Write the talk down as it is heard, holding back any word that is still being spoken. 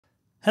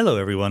Hello,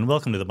 everyone.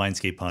 Welcome to the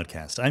Mindscape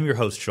podcast. I'm your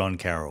host, Sean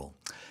Carroll.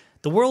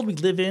 The world we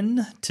live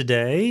in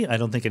today, I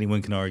don't think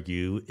anyone can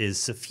argue, is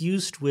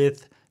suffused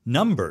with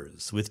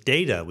numbers, with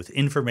data, with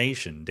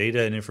information.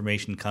 Data and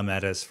information come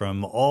at us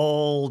from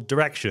all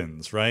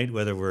directions, right?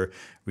 Whether we're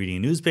reading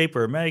a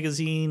newspaper or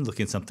magazine,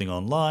 looking at something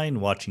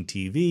online, watching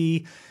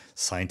TV,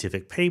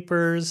 scientific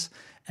papers.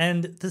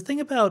 And the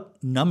thing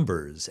about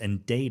numbers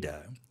and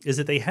data is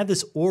that they have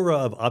this aura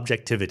of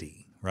objectivity.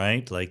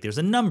 Right? Like there's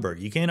a number.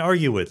 You can't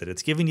argue with it.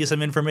 It's giving you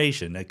some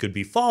information. It could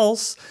be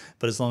false,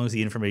 but as long as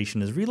the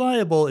information is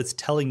reliable, it's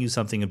telling you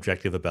something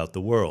objective about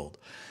the world.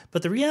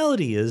 But the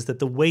reality is that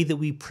the way that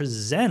we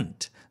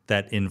present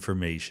that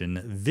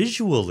information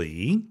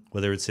visually,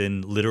 whether it's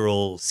in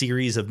literal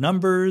series of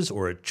numbers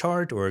or a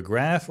chart or a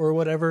graph or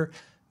whatever,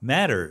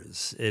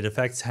 matters. It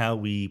affects how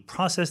we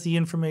process the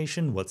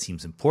information, what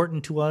seems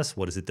important to us,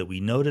 what is it that we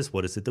notice,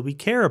 what is it that we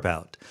care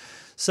about.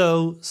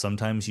 So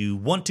sometimes you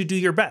want to do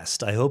your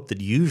best. I hope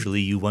that usually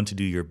you want to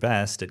do your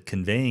best at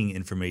conveying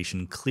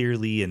information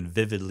clearly and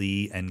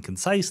vividly and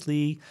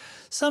concisely.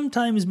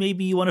 Sometimes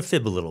maybe you want to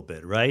fib a little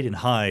bit, right? And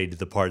hide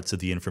the parts of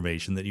the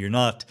information that you're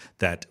not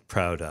that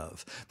proud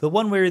of. But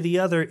one way or the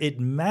other,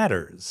 it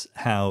matters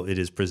how it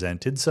is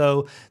presented.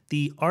 So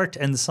the art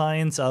and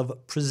science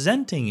of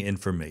presenting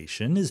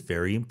information is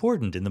very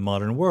important in the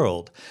modern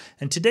world.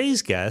 And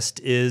today's guest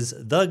is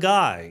the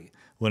guy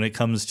when it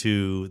comes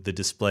to the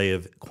display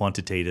of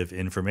quantitative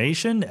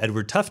information.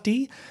 Edward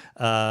Tufte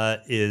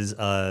is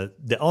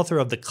the author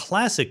of the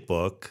classic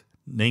book,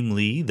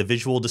 namely The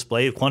Visual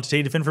Display of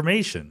Quantitative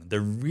Information. They're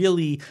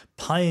really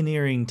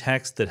pioneering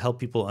texts that help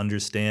people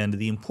understand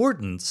the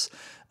importance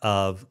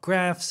of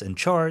graphs and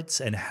charts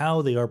and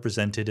how they are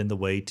presented in the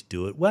way to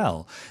do it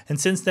well. And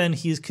since then,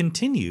 he's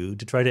continued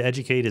to try to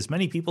educate as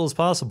many people as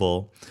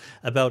possible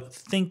about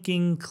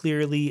thinking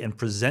clearly and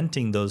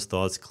presenting those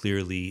thoughts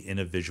clearly in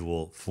a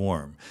visual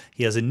form.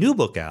 He has a new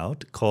book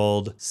out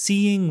called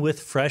Seeing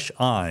with Fresh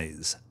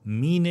Eyes: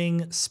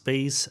 Meaning,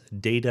 Space,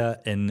 Data,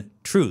 and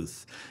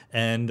Truth.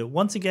 And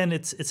once again,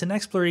 it's an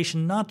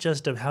exploration not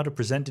just of how to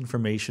present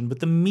information, but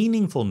the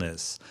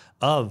meaningfulness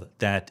of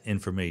that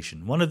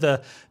information. One of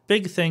the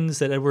big things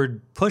that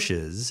Edward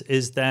pushes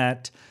is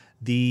that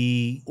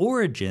the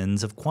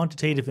origins of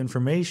quantitative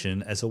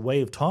information as a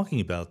way of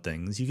talking about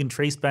things, you can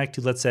trace back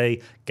to, let's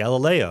say,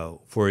 Galileo,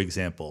 for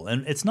example.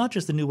 And it's not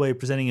just a new way of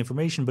presenting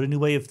information, but a new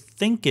way of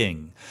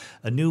thinking,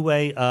 a new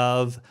way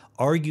of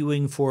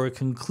arguing for a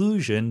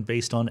conclusion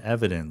based on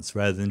evidence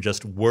rather than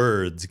just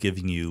words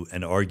giving you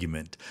an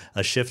argument,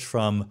 a shift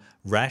from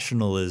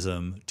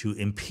rationalism to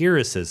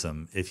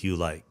empiricism, if you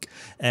like.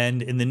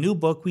 And in the new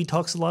book, he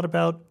talks a lot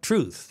about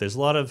truth. There's a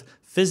lot of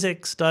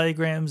physics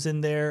diagrams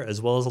in there,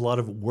 as well as a lot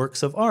of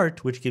works of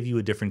art, which give you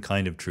a different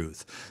kind of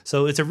truth.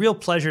 So it's a real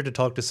pleasure to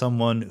talk to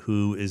someone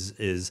who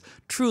is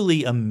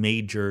truly a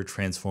major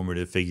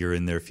transformative figure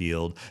in their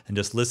field and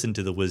just listen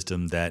to the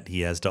wisdom that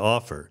he has to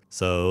offer.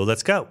 So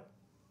let's go.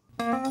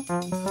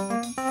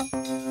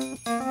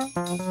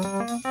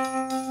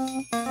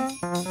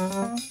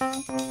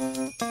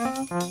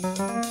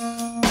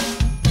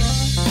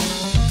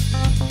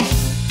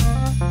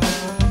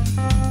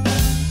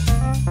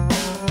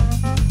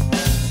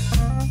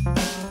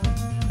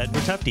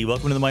 Edward Tufte,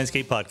 welcome to the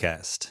Mindscape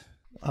podcast.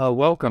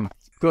 Welcome.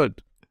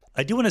 Good.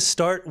 I do want to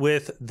start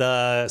with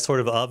the sort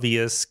of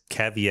obvious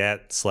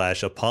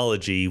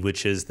caveat/apology,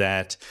 which is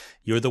that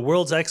you're the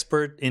world's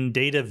expert in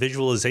data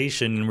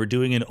visualization, and we're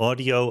doing an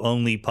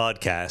audio-only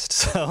podcast.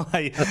 So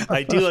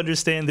I do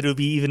understand that it would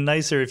be even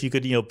nicer if you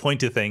could,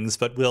 point to things,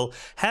 but we'll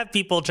have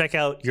people check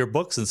out your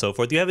books and so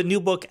forth. You have a new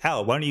book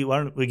out. Why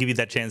don't we give you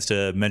that chance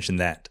to mention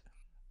that?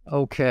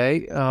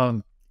 Okay.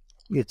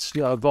 It's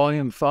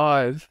volume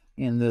 5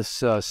 in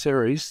this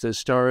series that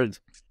started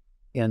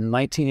in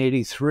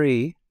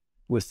 1983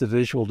 with the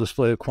visual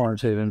display of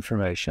quantitative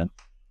information.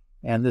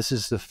 And this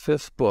is the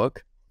 5th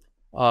book.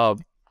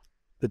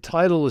 The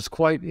title is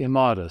quite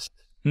immodest.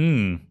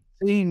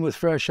 Seeing with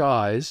Fresh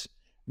Eyes: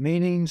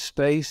 Meaning,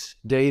 Space,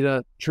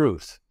 Data,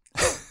 Truth.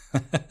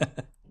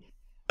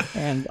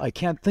 And I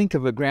can't think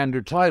of a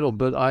grander title,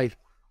 but I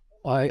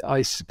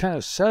kind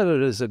of set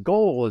it as a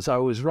goal as I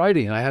was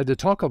writing. I had to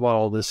talk about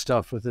all this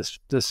stuff with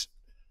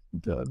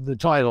the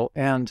title,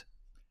 and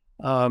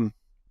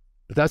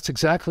that's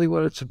exactly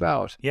what it's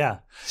about. Yeah.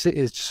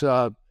 It's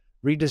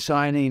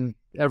redesigning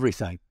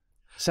everything.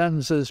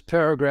 Sentences,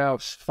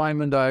 paragraphs,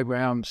 Feynman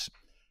diagrams,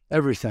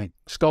 everything.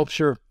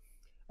 Sculpture,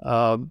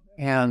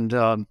 and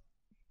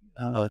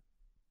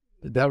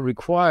that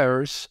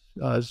requires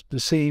the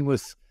seeing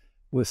with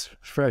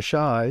fresh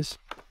eyes.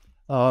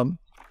 I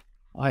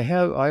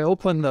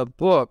opened the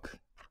book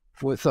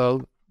with a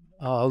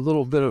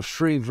little bit of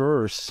free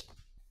verse,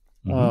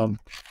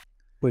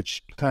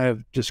 which kind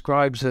of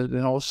describes it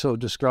and also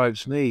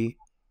describes me,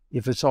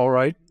 if it's all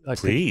right.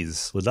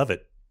 Please, would love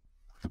it.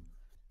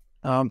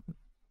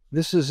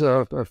 This is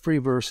a free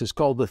verse. It's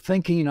called The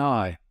Thinking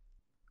Eye.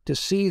 To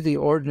see the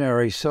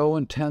ordinary so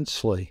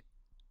intensely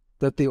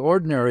that the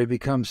ordinary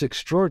becomes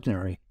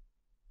extraordinary,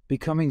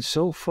 becoming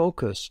so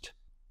focused,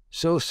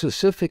 so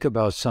specific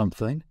about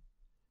something,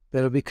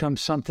 that it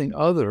becomes something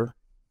other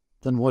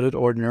than what it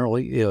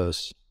ordinarily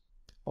is.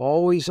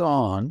 Always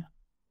on,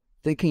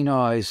 thinking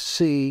eyes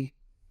see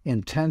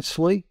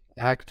intensely,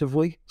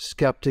 actively,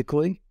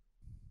 skeptically,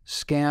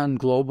 scan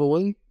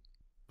globally,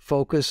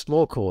 focus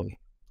locally,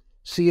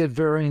 see at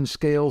varying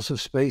scales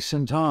of space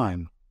and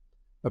time,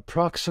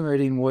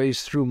 approximating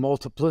ways through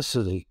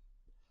multiplicity,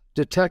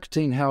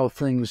 detecting how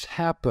things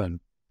happen,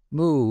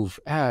 move,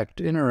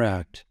 act,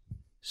 interact,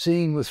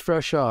 seeing with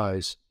fresh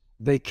eyes,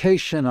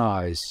 vacation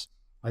eyes.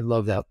 I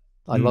love that.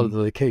 I love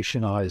the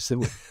vacation eyes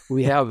that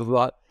we have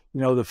about,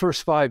 the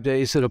first 5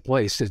 days at a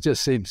place. It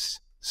just seems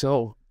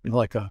so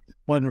like a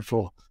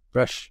wonderful,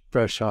 fresh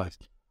eyes.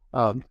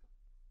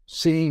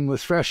 Seeing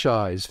with fresh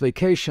eyes,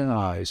 vacation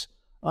eyes,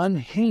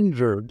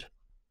 unhindered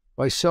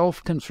by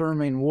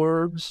self-confirming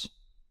words,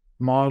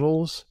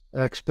 models,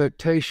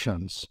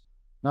 expectations.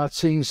 Not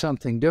seeing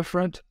something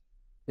different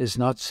is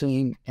not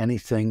seeing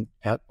anything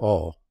at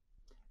all.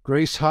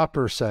 Grace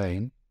Hopper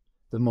saying,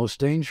 the most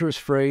dangerous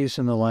phrase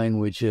in the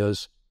language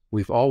is,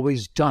 we've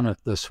always done it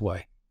this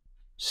way.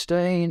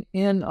 Staying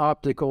in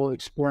optical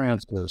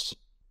experiences,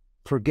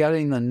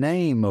 forgetting the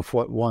name of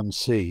what one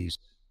sees.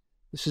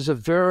 This is a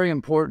very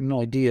important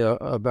idea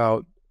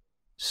about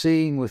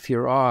seeing with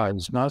your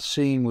eyes, not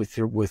seeing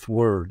with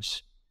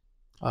words.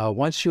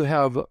 Once you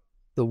have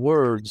the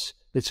words,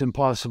 it's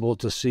impossible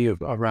to see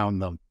around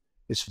them.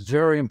 It's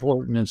very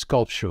important in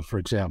sculpture, for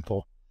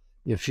example.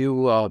 If you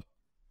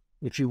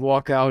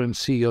walk out and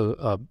see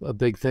a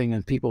big thing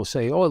and people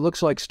say, oh, it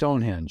looks like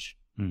Stonehenge,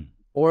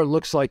 or it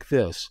looks like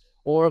this,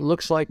 or it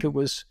looks like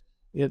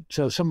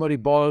somebody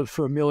bought it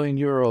for €1 million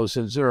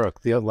in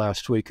Zurich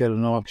last week at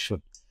an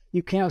auction.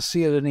 You can't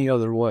see it any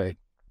other way.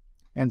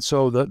 And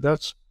so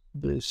the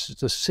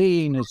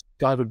seeing has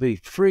got to be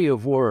free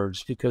of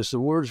words, because the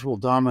words will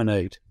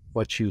dominate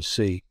what you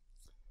see.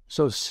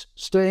 So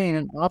staying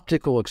in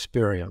optical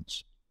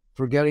experience,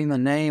 forgetting the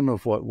name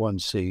of what one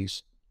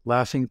sees,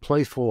 laughing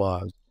playful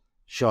eyes,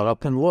 shut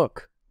up and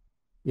look.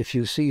 If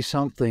you see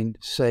something,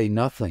 say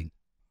nothing.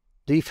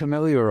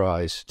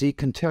 Defamiliarize,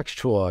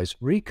 decontextualize,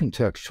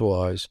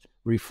 recontextualize,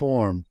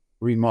 reform,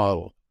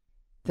 remodel.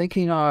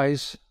 Thinking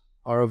eyes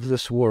are of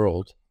this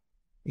world,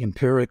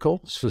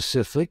 empirical,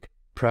 specific,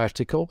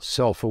 practical,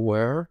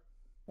 self-aware,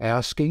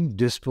 asking,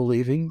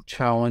 disbelieving,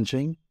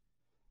 challenging,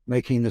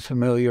 making the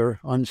familiar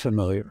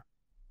unfamiliar.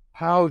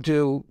 How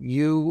do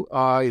you,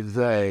 I,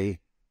 they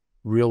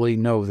really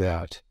know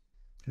that?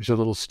 There's a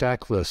little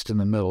stack list in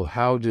the middle.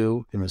 How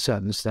do, in the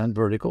sentence then,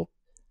 vertical,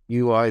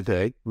 you, I,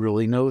 they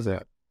really know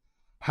that?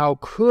 How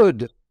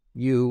could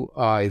you,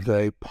 I,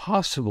 they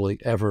possibly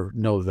ever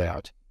know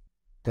that?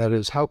 That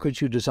is, how could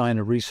you design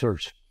a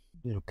research?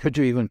 Could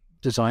you even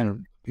design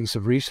a piece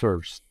of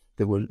research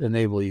that would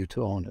enable you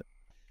to own it?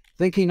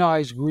 Thinking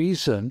eyes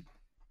reason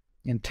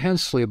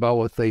intensely about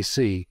what they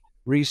see,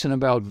 reason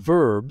about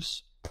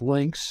verbs,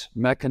 links,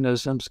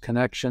 mechanisms,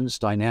 connections,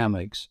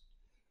 dynamics,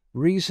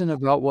 reason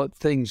about what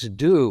things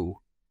do,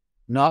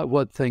 not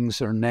what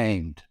things are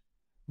named,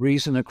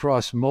 reason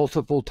across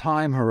multiple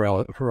time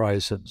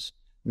horizons,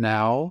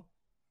 now,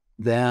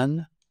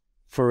 then,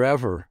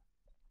 forever,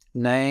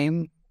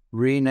 name,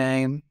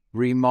 rename,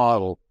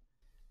 remodel.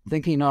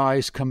 Thinking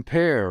eyes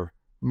compare,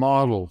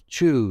 model,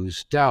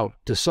 choose, doubt,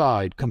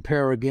 decide,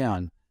 compare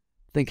again.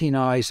 Thinking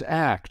eyes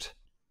act,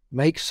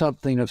 make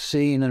something of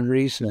seeing and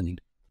reasoning,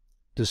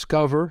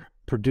 discover,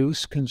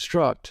 produce,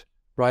 construct,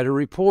 write a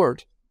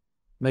report,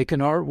 make an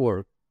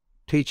artwork,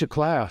 teach a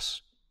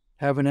class,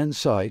 have an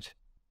insight,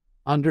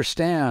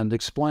 understand,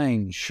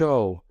 explain,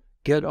 show,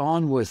 get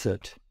on with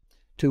it.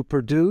 To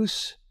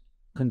produce,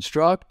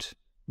 construct,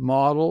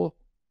 model,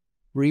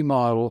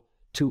 remodel,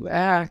 to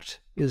act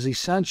is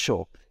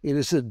essential. It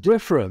is the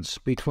difference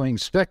between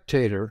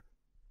spectator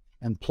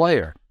and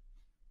player,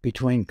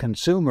 between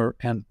consumer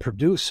and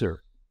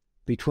producer,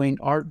 between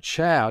art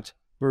chat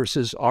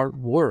versus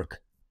artwork,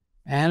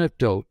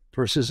 anecdote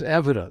versus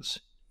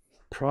evidence,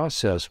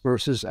 process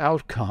versus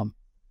outcome,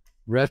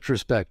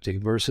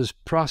 retrospective versus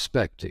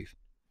prospective,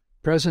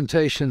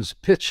 presentations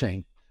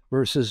pitching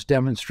versus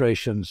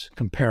demonstrations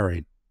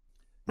comparing.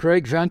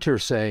 Craig Venter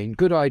saying,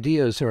 good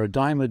ideas are a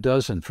dime a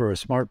dozen for a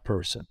smart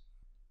person.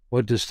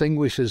 What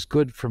distinguishes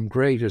good from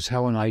great is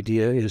how an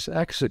idea is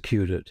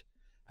executed,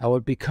 how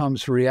it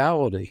becomes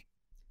reality.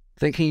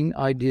 Thinking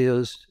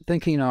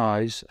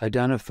eyes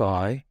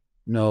identify,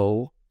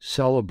 know,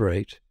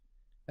 celebrate,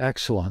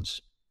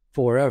 excellence,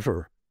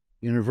 forever,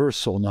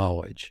 universal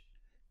knowledge,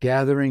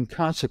 gathering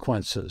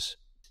consequences,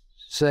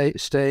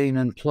 staying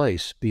in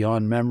place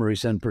beyond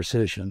memories and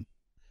precision.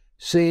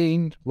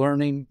 Seeing,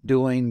 learning,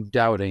 doing,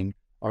 doubting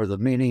are the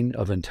meaning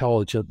of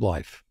intelligent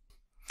life.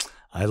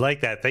 I like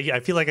that. Thank you. I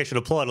feel like I should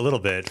applaud a little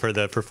bit for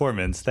the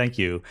performance. Thank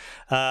you.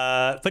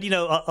 But,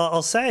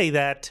 I'll say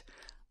that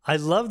I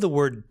love the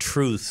word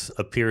truth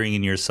appearing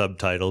in your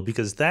subtitle,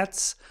 because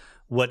that's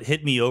what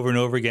hit me over and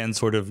over again,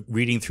 sort of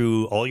reading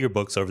through all your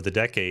books over the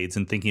decades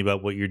and thinking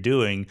about what you're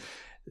doing.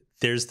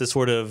 There's the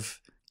sort of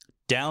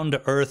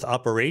down-to-earth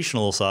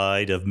operational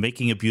side of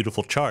making a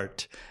beautiful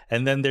chart.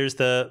 And then there's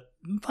the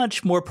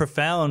much more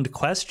profound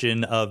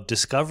question of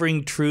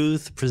discovering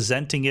truth,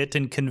 presenting it,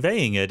 and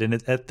conveying it. And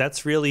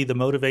that's really the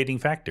motivating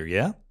factor,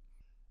 yeah?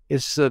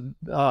 It's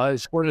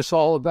what it's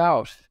all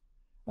about.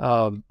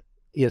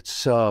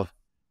 It's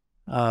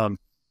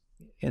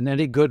in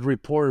any good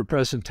report or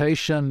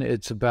presentation,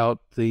 it's about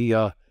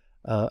the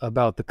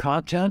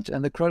content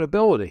and the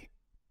credibility.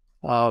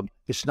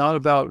 It's not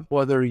about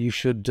whether you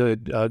should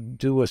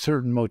do a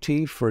certain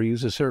motif or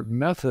use a certain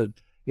method.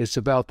 It's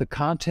about the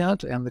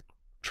content and the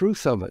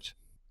truth of it,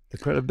 the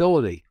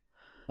credibility,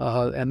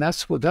 and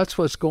that's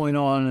what's going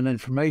on in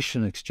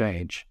information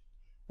exchange.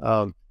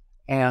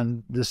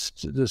 And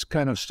this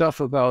kind of stuff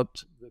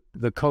about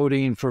the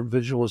coding for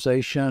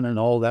visualization and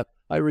all that,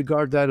 I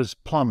regard that as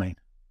plumbing,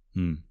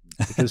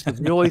 because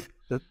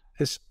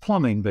it's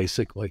plumbing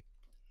basically.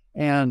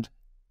 And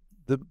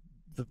the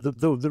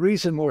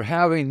reason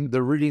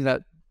we're reading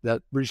that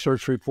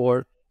research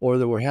report, or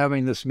that we're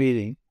having this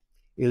meeting,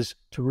 is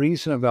to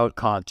reason about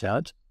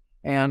content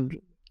and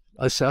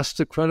assess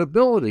the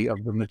credibility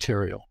of the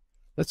material.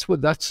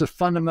 That's the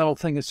fundamental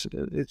thing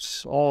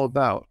it's all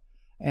about.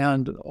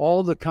 And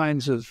all the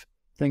kinds of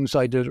things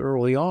I did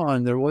early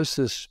on, there was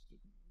this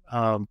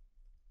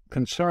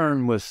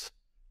concern with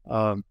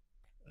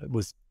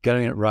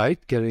getting it right,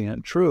 getting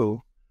it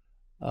true.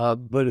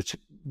 But it's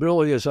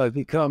really, as I've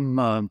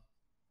become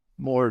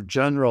more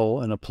general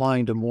and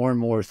applying to more and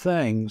more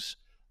things,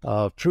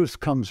 truth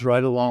comes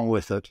right along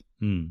with it.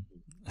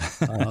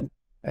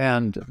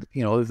 And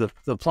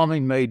the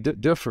plumbing may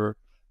differ,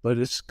 but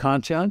it's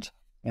content.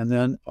 And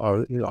then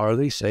are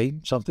they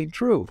saying something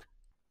true?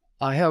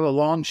 I have a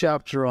long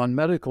chapter on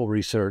medical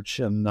research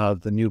in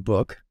the new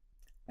book,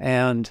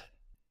 and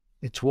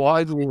it's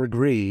widely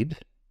agreed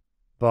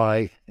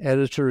by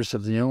editors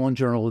of the New England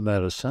Journal of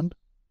Medicine,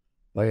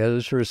 by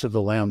editors of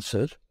The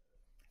Lancet,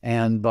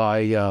 and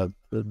by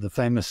the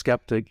famous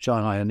skeptic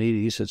John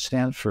Ioannidis at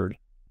Stanford,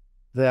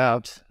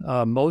 that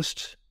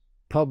most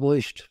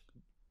published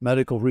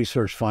medical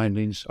research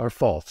findings are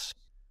false.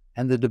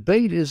 And the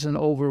debate isn't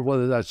over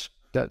whether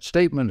that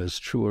statement is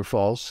true or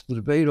false. The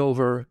debate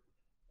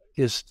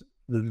is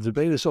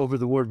over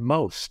the word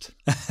most.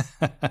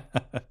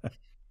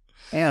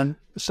 And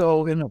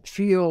so in a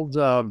field,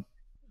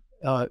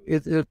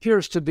 it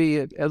appears to be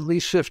at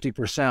least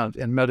 50%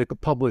 in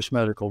published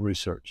medical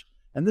research.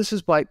 And this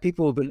is by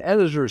people who've been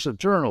editors of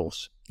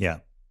journals. Yeah.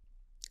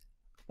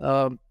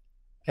 And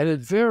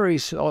it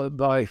varies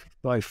by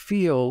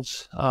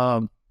fields.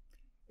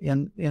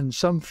 In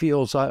some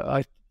fields,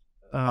 I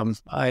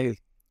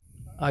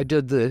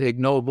did the Ig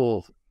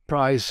Nobel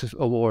Prize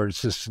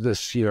Awards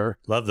this year.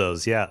 Love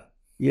those, yeah.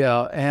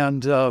 Yeah,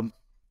 and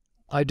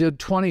I did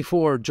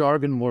 24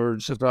 jargon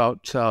words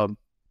about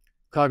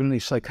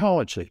cognitive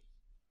psychology.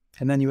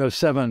 And then you have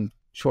 7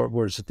 short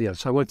words at the end.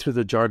 So I went through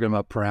the jargon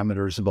about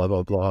parameters and blah,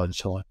 blah, blah, and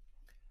so on.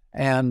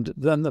 And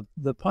then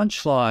the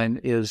punchline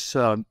is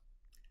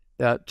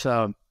that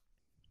the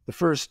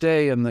first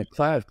day in the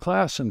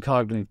class in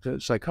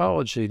cognitive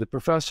psychology, the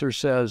professor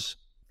says,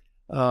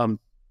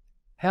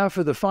 half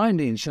of the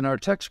findings in our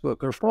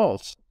textbook are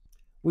false.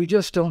 We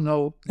just don't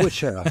know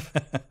which half.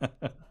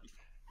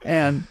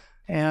 And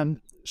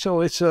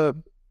so it's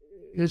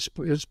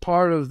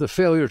part of the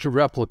failure to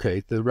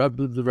replicate, the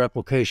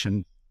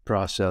replication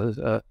process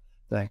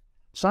thing.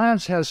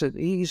 Science has it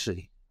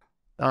easy.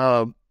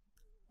 Rocket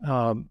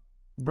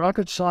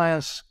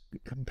science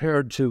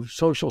compared to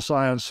social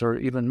science or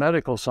even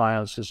medical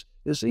science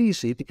is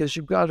easy because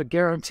you've got a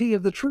guarantee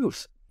of the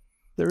truth.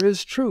 There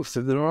is truth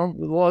in the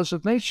laws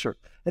of nature,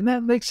 and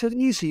that makes it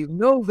easy. You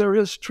know there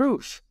is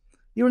truth.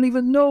 You don't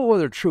even know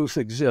whether truth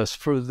exists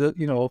for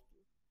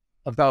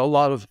about a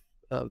lot of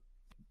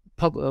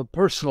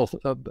personal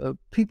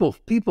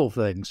people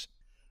things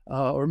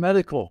or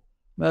medical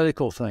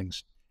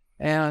things.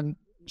 And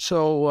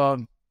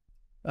so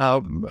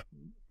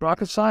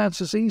rocket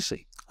science is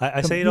easy.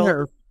 I say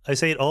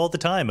it all the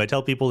time. I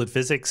tell people that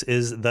physics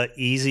is the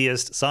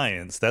easiest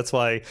science. That's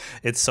why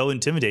it's so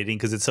intimidating,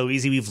 because it's so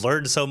easy. We've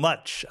learned so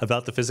much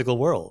about the physical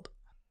world.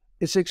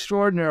 It's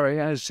extraordinary,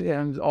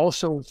 and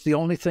also it's the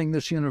only thing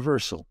that's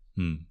universal.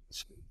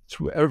 It's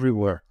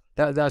everywhere.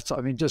 That's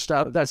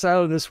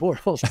out of this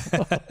world.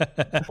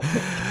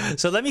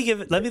 So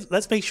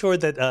let's make sure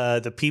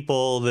that the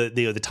people,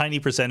 the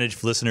tiny percentage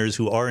of listeners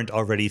who aren't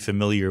already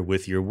familiar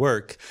with your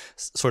work,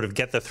 sort of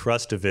get the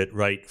thrust of it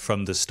right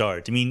from the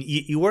start. I mean,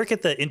 you work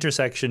at the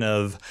intersection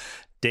of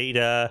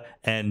data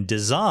and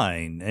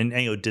design,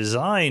 and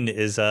design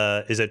is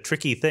a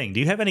tricky thing. Do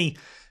you have any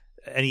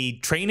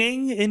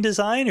training in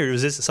design, or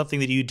is this something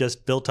that you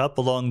just built up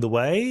along the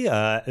way,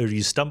 or did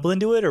you stumble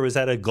into it, or was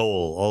that a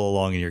goal all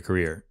along in your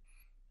career?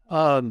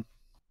 My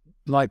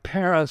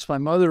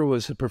mother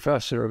was a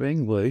professor of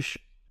English,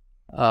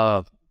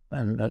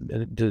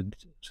 and did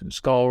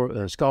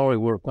scholarly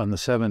work on the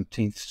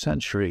 17th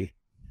century.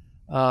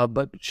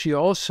 But she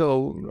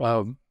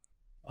also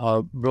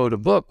wrote a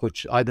book,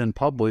 which I then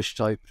published.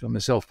 I'm a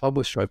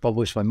self-publisher. I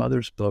published my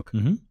mother's book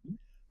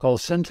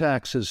called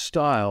Syntax as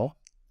Style.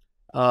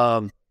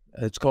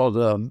 It's called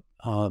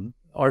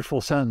Artful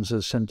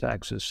Sentences,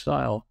 Syntax as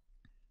Style.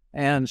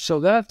 And so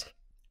that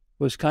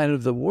was kind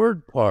of the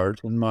word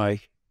part in my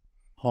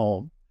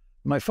home.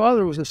 My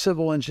father was a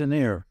civil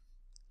engineer,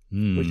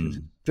 which is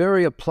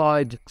very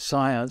applied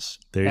science.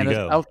 There you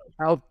go. It's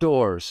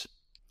outdoors.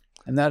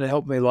 And that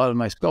helped me a lot in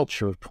my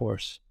sculpture, of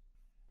course.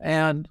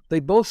 And they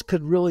both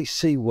could really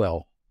see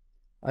well.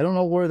 I don't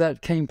know where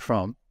that came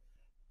from,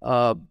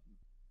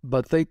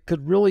 but they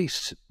could really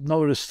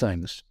notice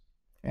things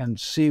and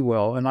see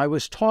well. And I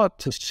was taught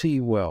to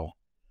see well,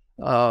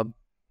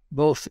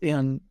 both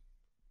in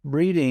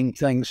reading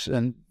things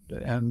and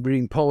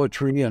reading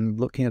poetry and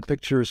looking at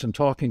pictures and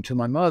talking to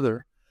my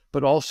mother,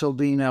 but also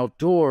being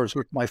outdoors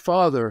with my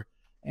father.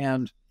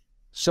 And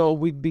so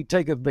we'd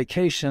take a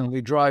vacation.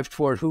 We'd drive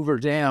toward Hoover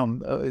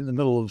Dam in the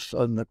middle of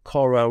the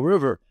Colorado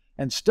River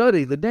and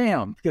study the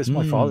dam because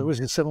my father was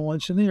a civil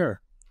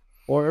engineer.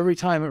 Or every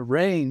time it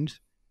rained,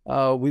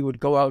 we would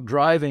go out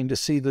driving to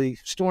see the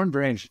storm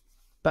drains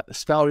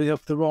spouting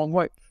up the wrong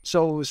way.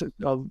 So it was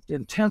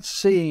intense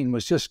seeing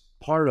was just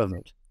part of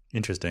it.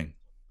 Interesting.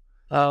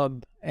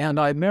 And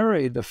I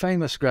married a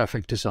famous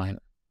graphic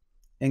designer,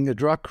 Inga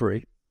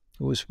Druckery,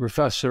 who was a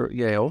professor at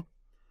Yale,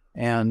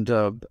 and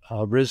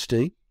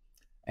RISD,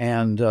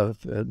 and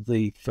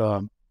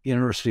the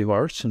University of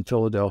Arts in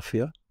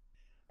Philadelphia.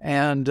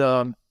 And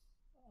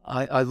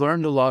I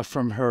learned a lot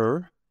from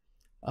her,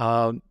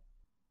 and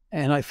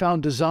I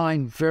found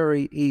design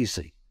very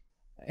easy.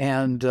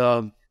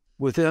 And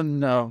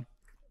within,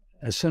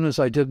 as soon as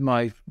I did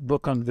my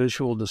book on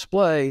visual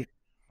display,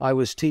 I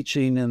was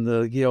teaching in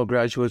the Yale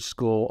Graduate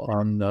School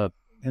on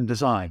in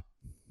design.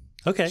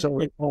 Okay. So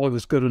it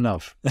was good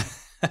enough.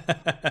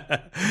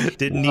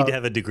 Didn't need to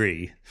have a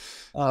degree.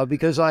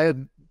 Because I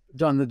had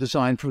done the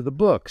design for the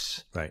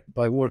books, right,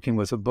 by working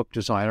with a book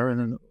designer, and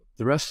then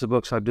the rest of the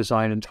books I've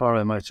designed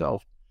entirely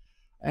myself.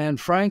 And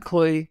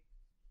frankly,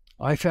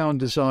 I found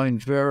design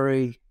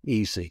very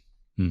easy.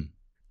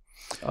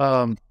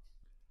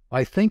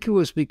 I think it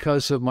was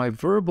because of my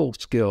verbal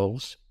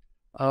skills.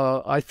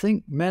 I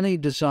think many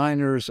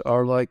designers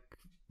are like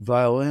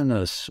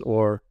violinists,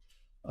 or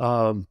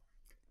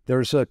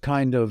there's a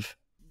kind of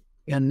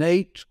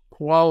innate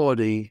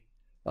quality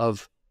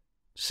of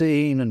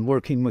seeing and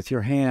working with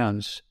your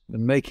hands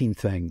and making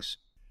things.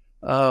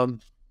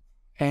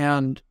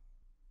 And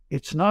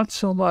it's not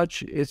so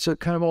much, it's a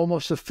kind of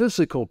almost a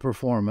physical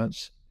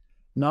performance,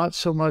 not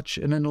so much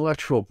an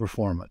intellectual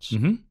performance.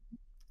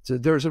 So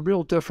there's a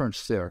real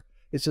difference there.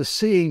 It's a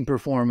seeing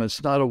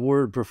performance, not a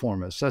word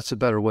performance. That's a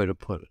better way to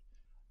put it.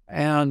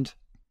 And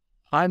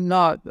I'm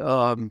not,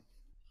 I'm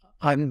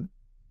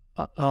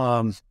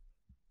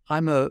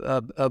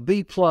a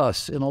B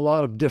plus in a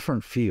lot of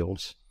different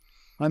fields.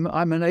 I'm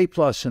an A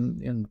plus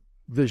in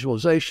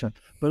visualization,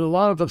 but a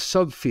lot of the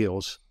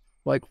subfields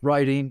like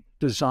writing,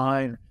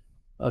 design,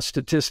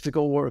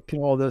 statistical work,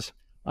 and all this.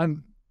 I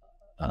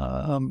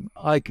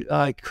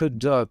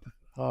could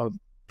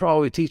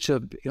probably teach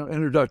a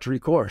introductory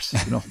course,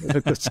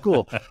 at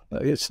school.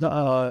 It's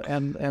not,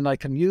 and I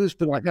can use,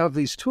 but I have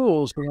these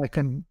tools that I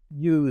can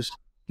use,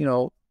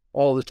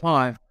 all the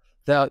time.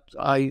 That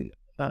I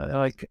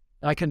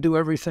can do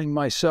everything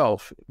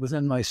myself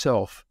within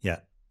myself. Yeah.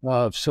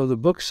 So the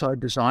books I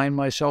design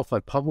myself, I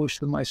publish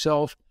them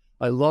myself.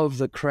 I love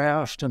the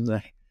craft and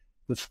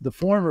the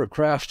former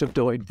craft of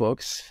doing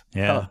books.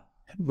 Yeah.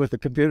 With the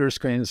computer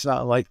screen, it's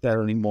not like that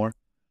anymore.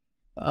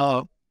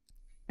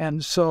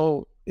 And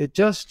so it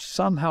just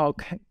somehow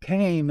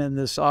came in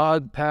this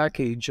odd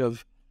package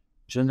of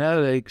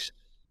genetics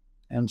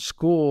and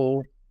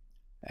school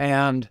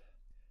and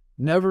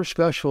never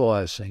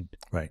specializing.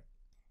 Right.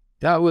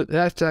 That was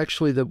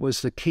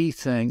the key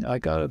thing. I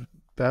got a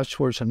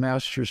bachelor's and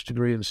master's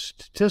degree in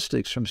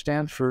statistics from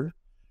Stanford,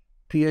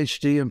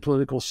 Ph.D. in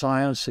political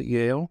science at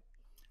Yale.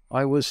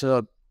 I was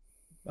a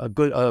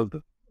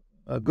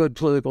good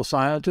political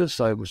scientist.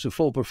 I was a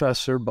full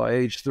professor by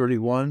age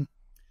 31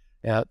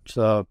 at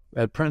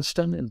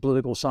Princeton in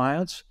political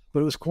science, but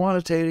it was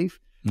quantitative.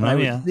 I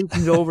was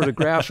sneaking over to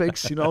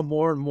graphics,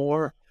 more and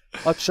more.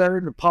 Upset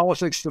in the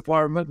politics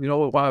department,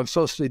 why I'm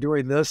supposed to be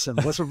doing this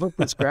and what's with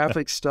this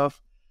graphics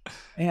stuff.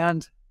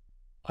 And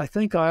I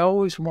think I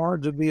always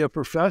wanted to be a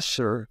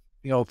professor,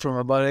 from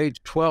about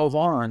age 12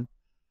 on,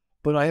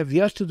 but I have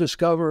yet to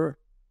discover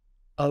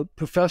a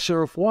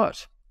professor of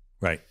what.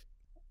 Right.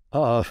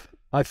 I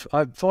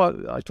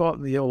taught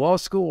in the Yale Law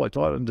School. I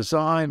taught in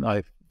design.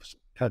 I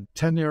had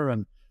tenure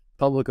in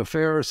public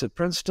affairs at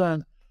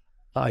Princeton.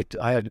 I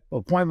had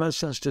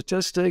appointments in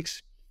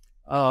statistics,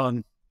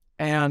 and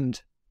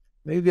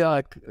maybe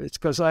it's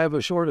because I have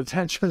a short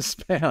attention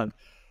span,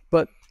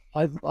 but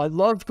I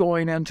loved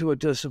going into a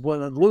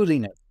discipline and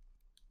looting it,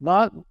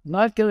 not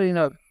getting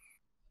a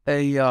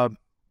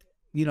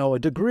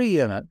degree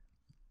in it,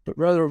 but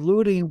rather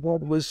looting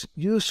what was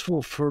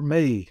useful for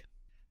me.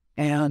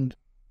 And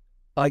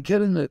I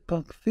get in a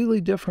completely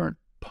different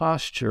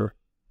posture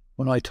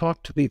when I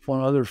talk to people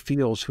in other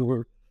fields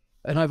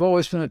and I've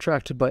always been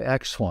attracted by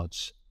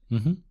excellence.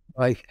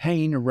 I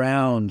hang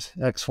around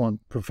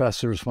excellent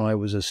professors when I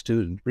was a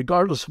student,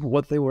 regardless of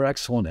what they were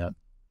excellent at,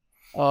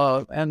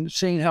 and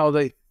seeing how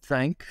they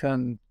think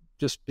and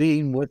just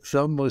being with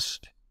them was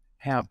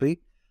happy.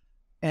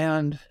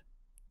 And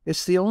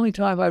it's the only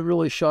time I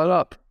really shut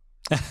up.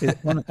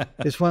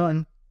 It's when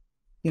I'm,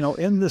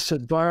 in this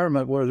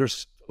environment where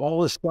there's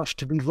all this stuff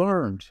to be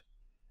learned.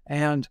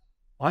 And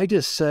I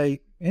just say,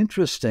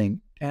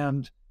 interesting,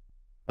 and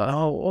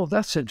oh,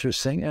 that's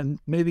interesting. And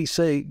maybe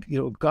say,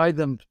 guide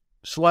them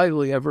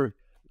slightly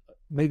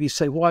maybe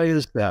say, why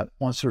is that,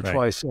 once or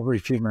twice every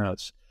few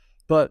minutes.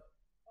 But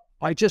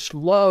I just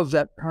love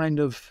that kind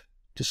of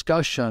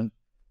discussion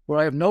where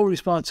I have no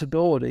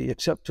responsibility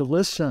except to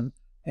listen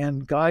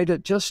and guide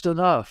it just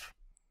enough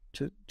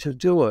to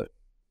do it.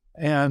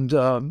 And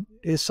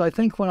it's, I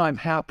think, when I'm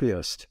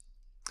happiest.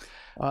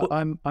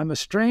 I'm a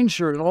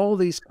stranger in all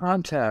these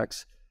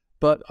contacts,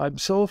 but I'm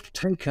so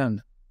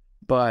taken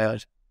by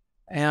it.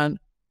 And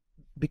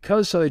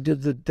because I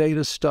did the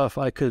data stuff,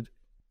 I could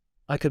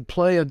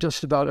play in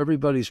just about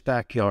everybody's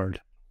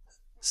backyard.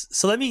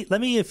 So let me,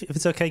 if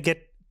it's okay,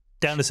 get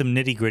down to some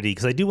nitty gritty,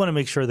 because I do want to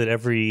make sure that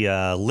every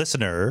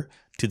listener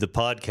to the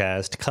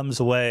podcast comes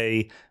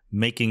away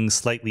making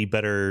slightly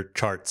better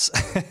charts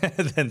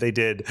than they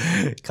did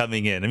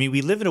coming in. I mean,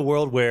 we live in a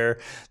world where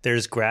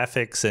there's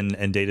graphics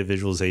and data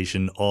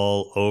visualization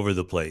all over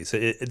the place.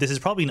 This is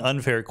probably an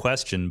unfair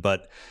question,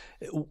 but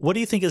what do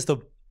you think is the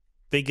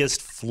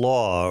biggest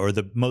flaw or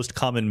the most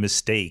common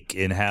mistake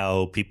in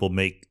how people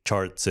make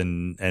charts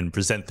and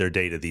present their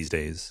data these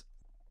days?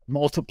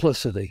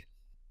 Multiplicity.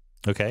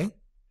 Okay.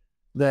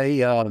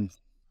 They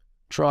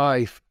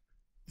try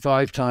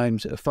 5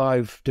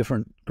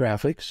 different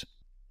graphics,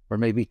 or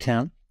maybe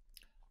 10.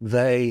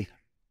 They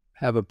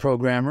have a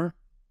programmer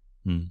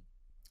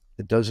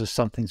that does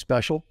something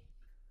special,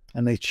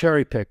 and they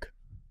cherry pick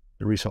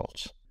the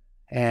results.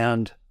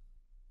 And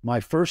my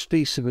first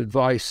piece of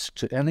advice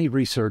to any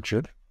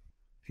researcher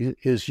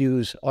is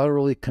use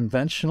utterly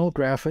conventional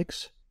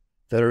graphics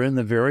that are in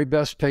the very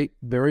best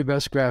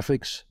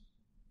graphics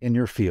in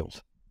your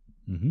field.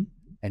 Mm-hmm.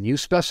 And you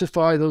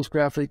specify those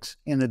graphics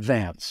in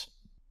advance.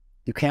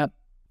 You can't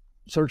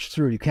search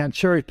through, you can't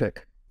cherry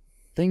pick.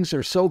 Things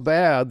are so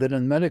bad that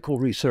in medical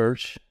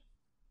research,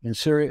 in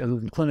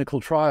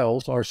clinical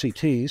trials,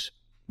 RCTs,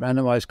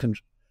 randomized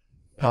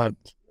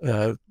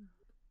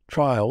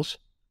trials,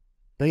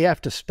 they have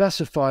to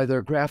specify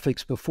their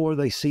graphics before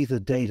they see the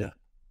data.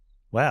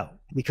 Wow.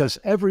 Because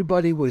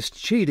everybody was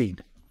cheating,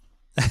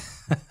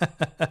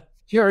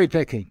 cherry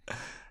picking,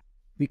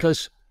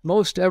 because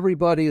most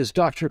everybody is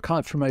doctor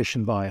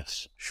confirmation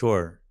bias.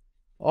 Sure.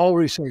 All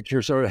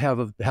researchers have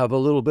a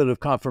little bit of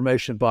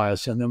confirmation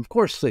bias in them. Of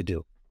course they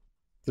do.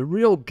 The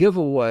real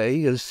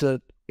giveaway is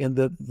that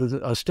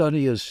a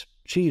study is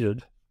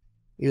cheated,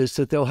 is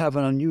that they'll have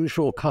an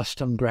unusual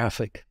custom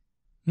graphic.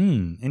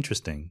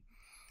 Interesting.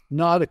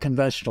 Not a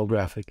conventional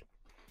graphic.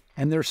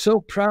 And they're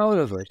so proud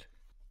of it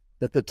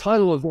that the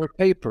title of their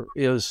paper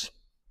is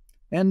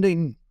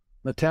Ending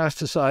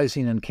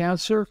Metastasizing in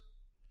Cancer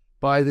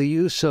by the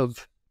Use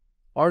of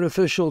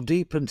Artificial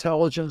Deep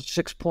Intelligence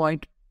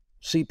 6-point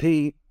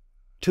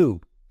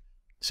CP2.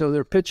 So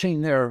they're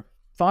pitching their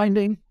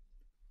finding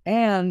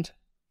and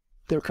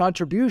their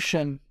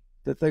contribution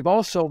that they've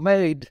also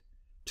made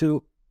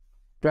to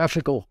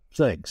graphical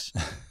things.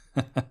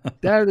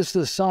 That is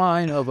the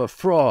sign of a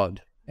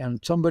fraud and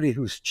somebody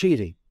who's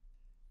cheating.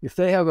 If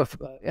they have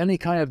any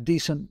kind of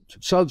decent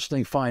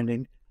substantive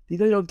finding,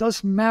 it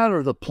doesn't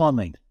matter the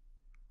plumbing.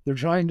 They're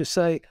trying to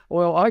say,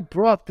 well, I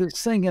brought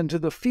this thing into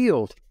the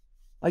field.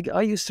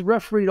 I used to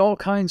referee all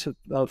kinds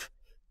of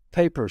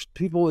papers.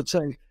 People would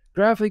say,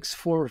 graphics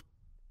for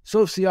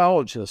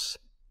sociologists,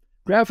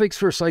 graphics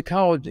for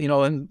psychology,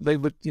 and they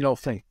would,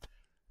 think,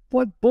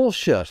 what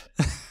bullshit,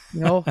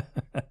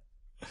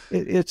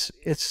 It's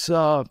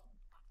the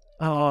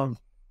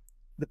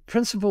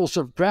principles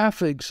of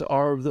graphics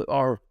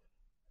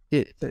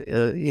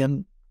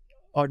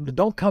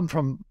don't come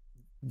from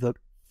the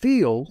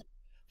field.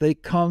 They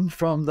come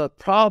from the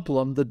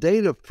problem, the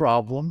data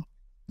problem,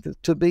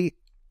 to be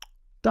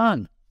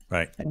done.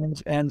 Right.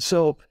 And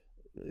so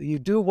you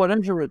do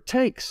whatever it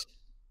takes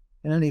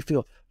in any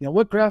field.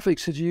 What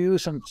graphics did you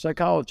use in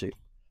psychology?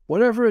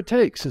 Whatever it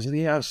takes is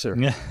the answer.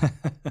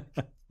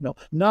 No,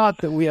 not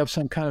that we have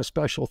some kind of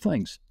special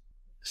things.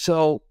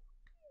 So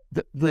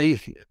the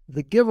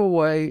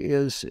giveaway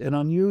is an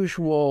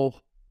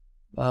unusual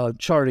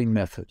charting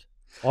method,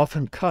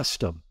 often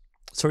custom.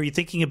 So are you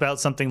thinking about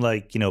something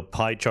like,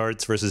 pie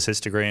charts versus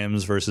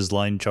histograms versus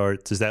line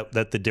charts? Is that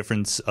the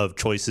difference of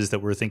choices that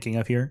we're thinking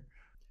of here?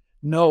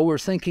 No, we're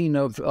thinking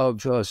of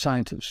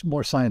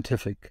more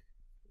scientific,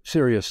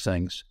 serious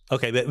things.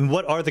 Okay, but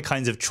what are the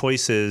kinds of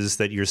choices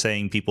that you're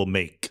saying people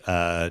make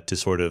to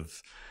sort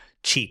of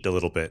cheat a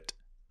little bit?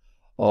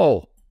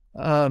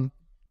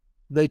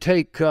 They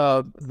take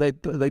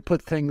they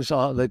put things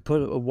on. They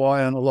put a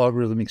y on a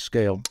logarithmic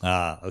scale.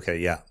 Okay,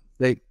 yeah.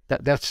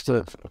 That's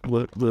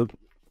the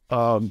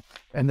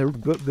and there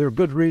are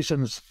good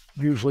reasons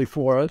usually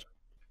for it,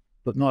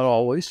 but not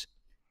always.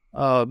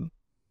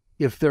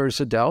 If there's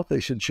a doubt, they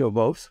should show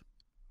both.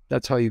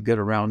 That's how you get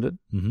around it.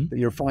 Mm-hmm.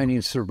 Your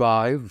findings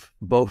survive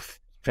both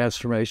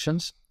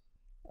transformations.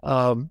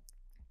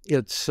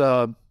 it's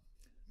the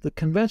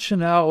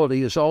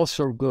conventionality is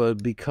also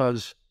good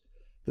because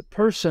the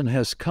person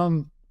has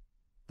come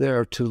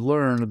there to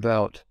learn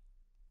about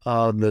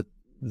that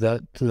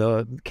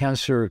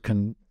cancer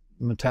can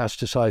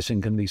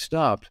metastasizing can be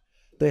stopped.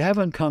 They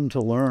haven't come to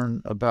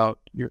learn about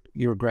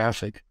your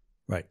graphic.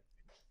 Right.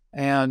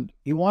 And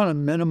you want to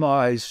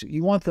minimize,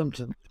 you want them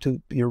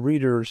to your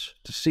readers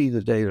to see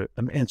the data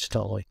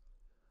instantly,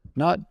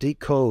 not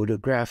decode a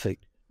graphic,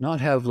 not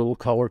have little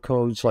color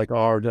codes like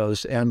R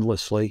does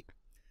endlessly.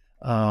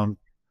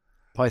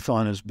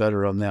 Python is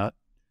better on that.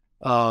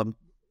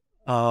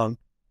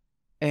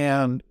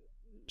 And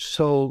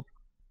so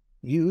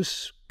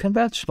use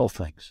conventional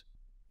things.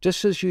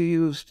 Just as you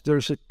use,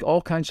 there's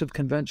all kinds of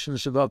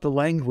conventions about the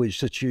language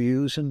that you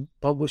use in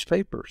published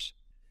papers.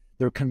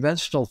 They're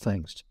conventional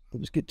things.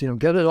 Get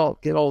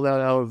all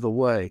that out of the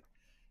way.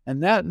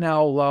 And that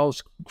now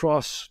allows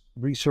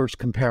cross-research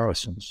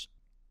comparisons.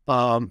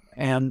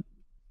 And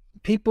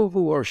people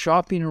who are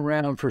shopping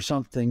around for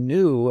something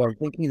new are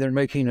thinking they're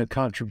making a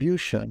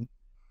contribution.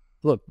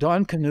 Look,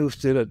 Don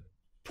Knuth did it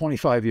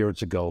 25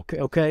 years ago,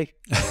 okay?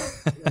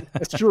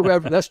 That's true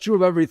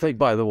of everything,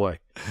 by the way.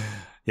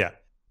 Yeah.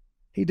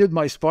 He did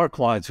my spark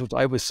lines, which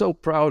I was so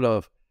proud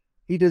of.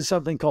 He did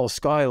something called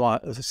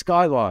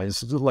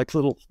skylines, like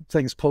little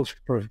things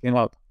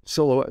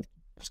silhouette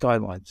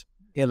skylines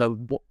in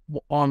an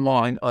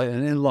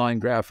inline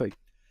graphic.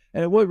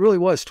 And it really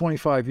was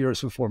 25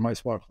 years before my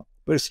spark line.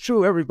 But it's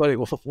true, everybody,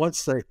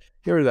 once they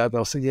hear that,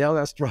 they'll say, yeah,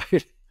 that's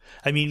right.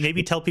 I mean,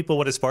 maybe tell people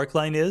what a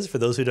sparkline is for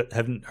those who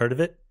haven't heard of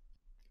it.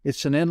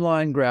 It's an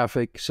inline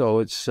graphic, so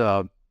it's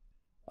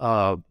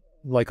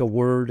like a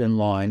word in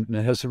line, and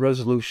it has a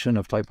resolution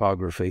of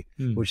typography,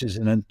 which is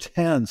an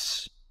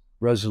intense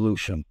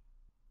resolution,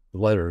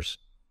 letters.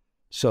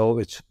 So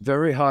it's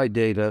very high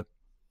data,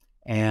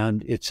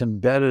 and it's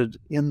embedded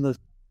in the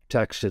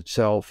text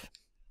itself,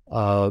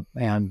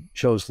 and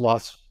shows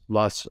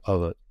lots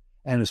of it,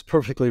 and it's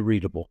perfectly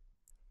readable.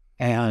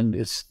 And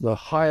it's the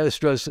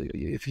highest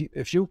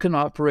if you can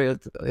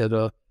operate at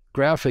a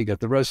graphic at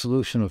the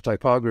resolution of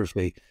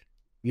typography,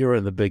 you're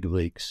in the big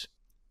leagues.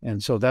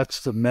 And so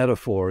that's the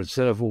metaphor.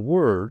 Instead of a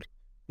word,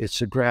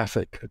 it's a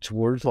graphic. It's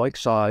word-like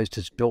sized.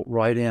 It's built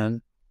right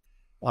in.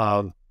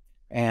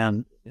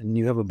 And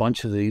you have a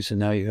bunch of these, and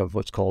now you have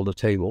what's called a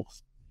table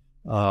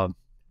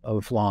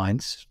of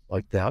lines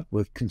like that,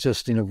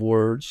 consisting of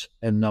words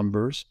and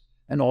numbers,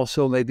 and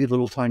also maybe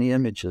little tiny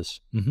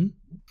images. Mm-hmm.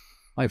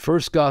 I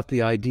first got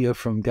the idea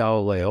from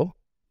Galileo.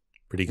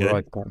 Pretty good.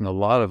 I've gotten a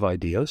lot of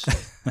ideas.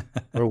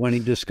 Or when he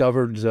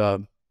discovered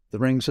the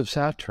rings of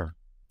Saturn.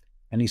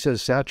 And he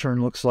says,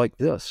 Saturn looks like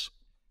this.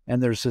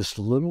 And there's this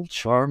little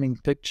charming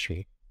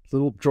picture,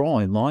 little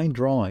line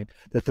drawing,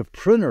 that the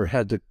printer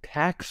had to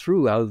hack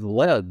through out of the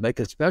lead, make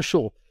a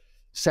special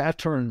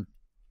Saturn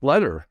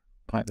letter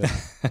kind of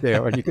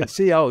there. And you can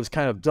see how it's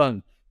kind of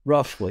done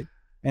roughly.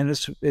 And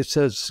it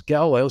says,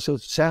 Galileo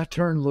says,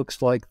 Saturn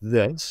looks like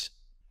this.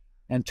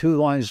 And 2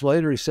 lines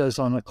later, he says,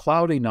 on a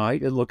cloudy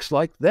night, it looks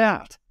like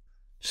that.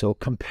 So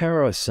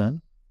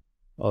comparison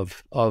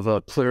of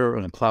a clear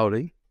and a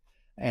cloudy.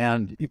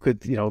 And you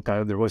could,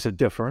 there was a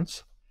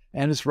difference.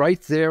 And it's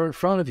right there in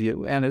front of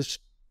you. And it's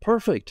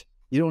perfect.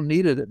 You don't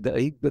need it.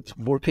 It's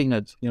working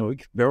at, you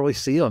can barely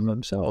see him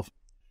himself.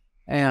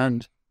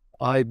 And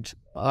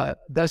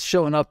that's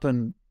showing up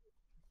in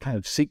kind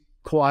of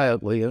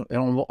quietly.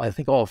 And I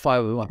think all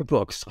 5 of my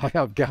books, I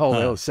have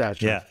Galileo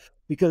Saturn. Yeah.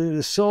 Because it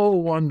is so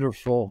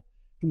wonderful.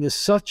 He is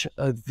such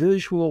a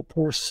visual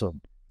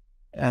person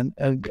and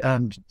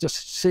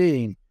just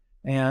seeing.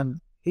 And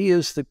he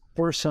is the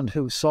person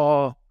who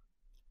saw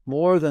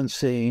more than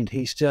seeing.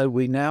 He said,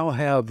 we now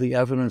have the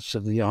evidence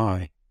of the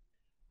eye,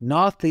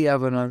 not the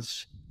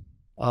evidence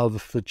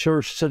of the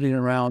church sitting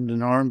around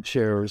in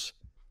armchairs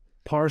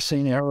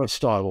parsing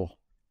Aristotle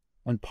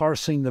and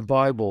parsing the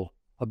Bible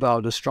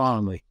about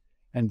astronomy.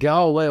 And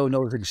Galileo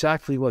knows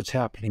exactly what's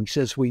happening. He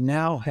says, we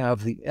now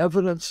have the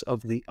evidence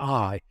of the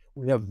eye.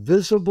 We have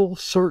visible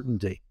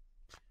certainty.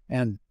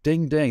 And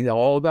ding, ding, they're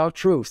all about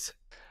truth.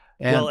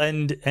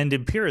 And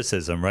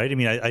empiricism, right? I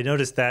mean, I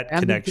noticed that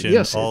connection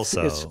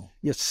also.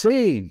 It's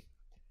seeing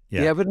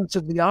the evidence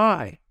of the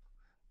eye,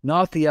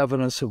 not the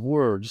evidence of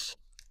words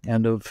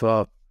and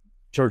of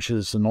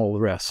churches and all the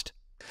rest.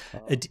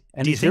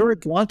 And he's very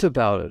blunt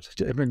about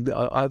it. I mean,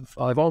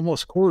 I've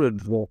almost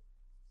quoted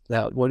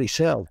what he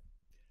said.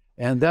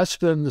 And that's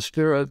been the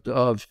spirit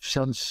of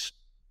since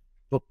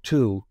book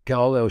 2.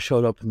 Galileo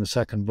showed up in the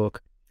second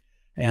book,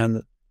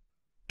 and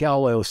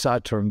Galileo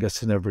Saturn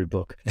gets in every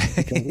book.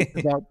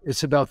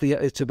 It's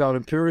about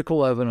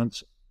empirical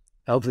evidence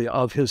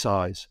of his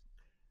eyes,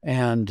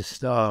 and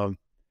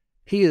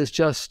he is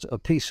just a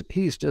piece.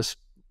 He's just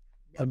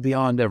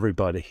beyond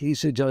everybody.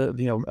 He's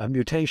a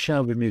mutation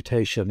of a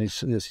mutation.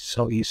 He's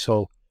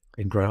so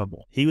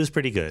incredible. He was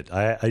pretty good.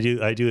 I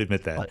do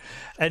admit that.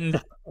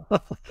 And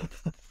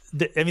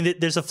I mean,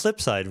 there's a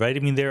flip side, right? I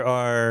mean, there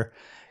are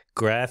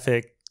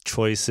graphic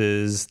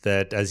choices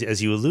that,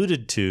 as you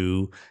alluded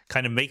to,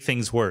 kind of make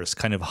things worse,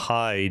 kind of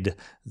hide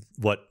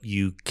what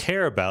you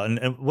care about.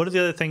 And one of the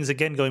other things,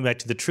 again, going back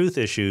to the truth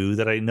issue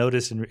that I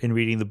noticed in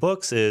reading the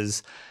books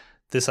is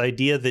this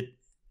idea that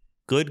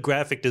good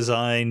graphic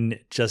design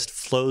just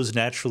flows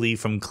naturally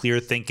from clear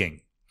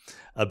thinking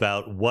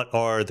about what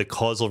are the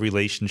causal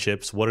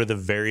relationships, what are the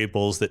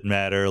variables that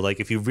matter. Like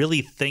if you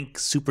really think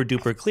super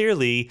duper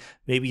clearly,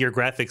 maybe your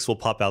graphics will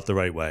pop out the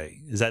right way.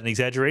 Is that an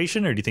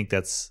exaggeration, or do you think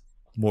that's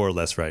more or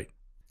less right?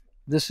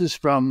 This is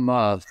from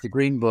the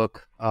Green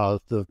Book,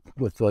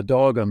 with the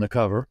dog on the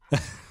cover.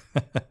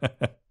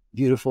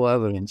 Beautiful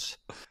evidence.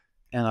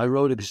 And I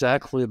wrote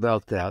exactly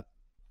about that.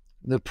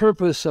 The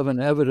purpose of an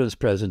evidence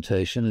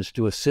presentation is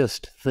to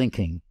assist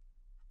thinking.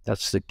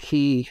 That's the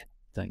key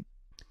thing.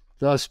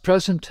 Thus,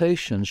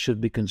 presentations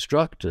should be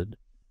constructed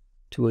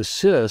to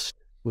assist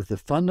with the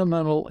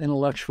fundamental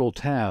intellectual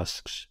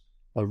tasks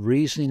of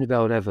reasoning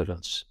about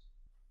evidence,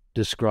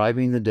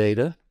 describing the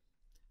data,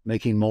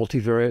 making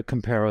multivariate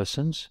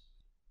comparisons,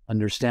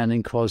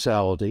 understanding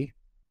causality,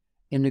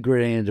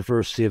 integrating a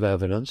diversity of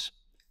evidence,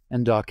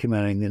 and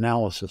documenting the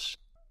analysis.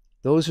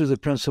 Those are the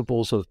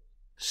principles of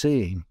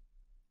seeing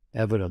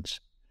evidence,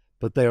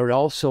 but they are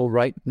also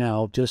right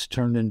now just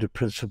turned into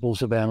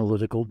principles of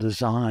analytical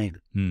design.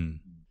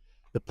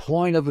 The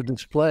point of a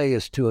display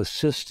is to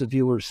assist the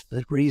viewers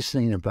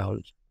reasoning about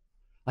it.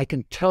 I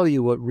can tell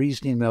you what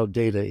reasoning about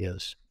data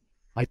is.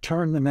 I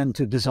turn them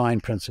into design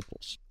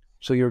principles.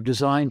 So your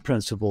design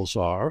principles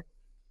are,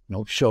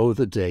 show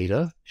the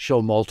data,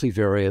 show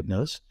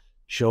multivariateness,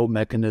 show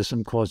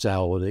mechanism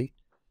causality,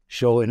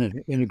 show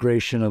an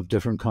integration of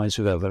different kinds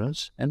of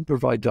evidence, and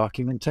provide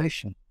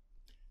documentation.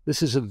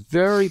 This is a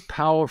very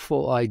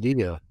powerful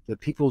idea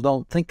that people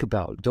don't think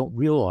about, don't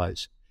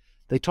realize.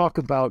 They talk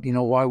about,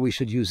 why we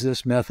should use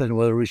this method,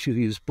 whether we should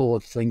use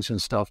bullet things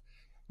and stuff.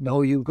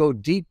 No, you go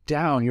deep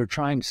down, you're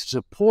trying to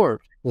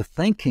support the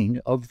thinking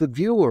of the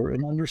viewer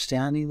in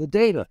understanding the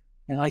data.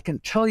 And I can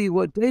tell you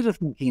what data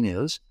thinking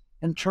is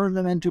and turn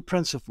them into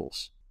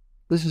principles.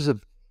 This is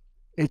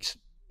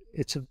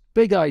it's a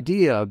big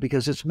idea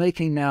because it's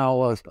making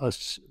now a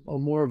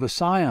more of a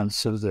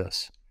science of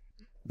this.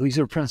 These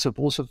are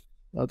principles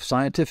of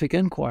scientific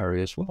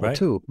inquiry as well, right,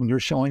 too, when you're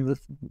showing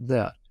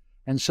that.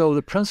 And so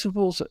the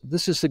principles,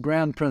 this is the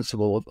grand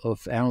principle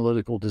of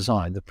analytical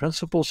design. The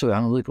principles of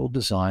analytical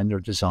design are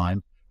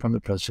designed from the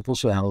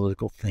principles of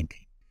analytical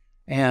thinking.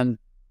 And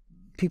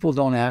people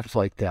don't act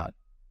like that.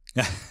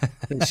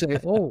 They say,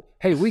 oh,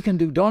 hey, we can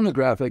do donut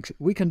graphics.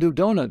 We can do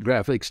donut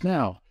graphics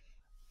now.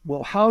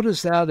 Well, how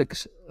does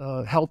that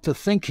help the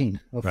thinking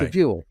of the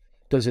viewer?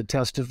 Does it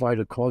testify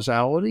to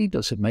causality?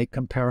 Does it make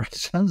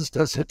comparisons?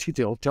 Does it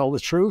tell the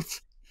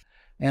truth?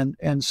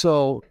 And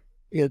so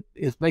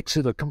it makes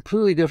it a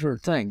completely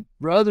different thing,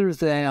 rather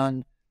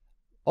than,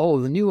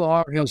 the new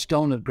art has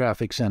donut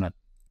graphics in it.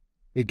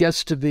 It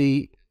gets to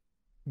be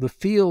the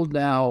field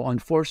now,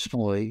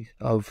 unfortunately,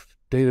 of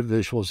data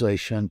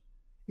visualization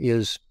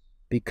is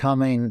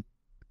becoming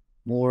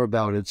more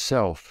about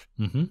itself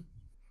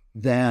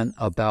than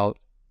about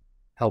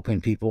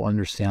helping people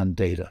understand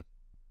data.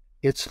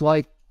 It's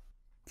like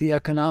the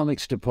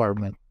economics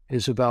department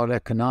is about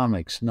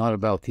economics, not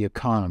about the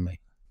economy.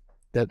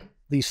 That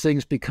these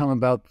things become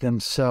about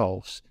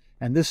themselves.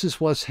 And this is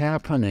what's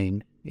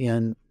happening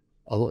in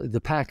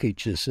the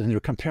packages, and they're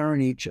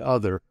comparing each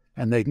other,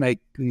 and they make,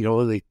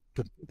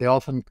 they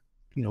often,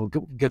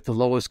 get the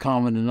lowest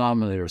common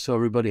denominator, so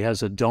everybody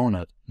has a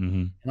donut.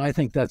 And I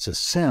think that's a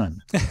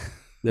sin.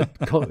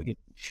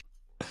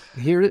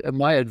 Here,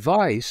 my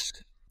advice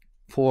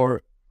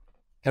for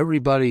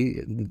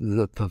everybody,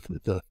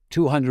 the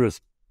 200th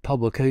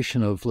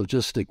publication of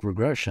logistic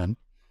regression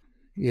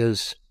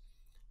is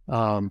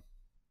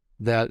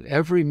that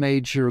every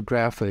major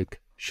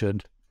graphic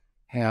should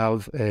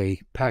have a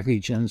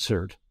package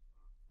insert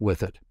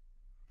with it,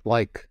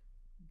 like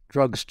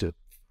drugs do,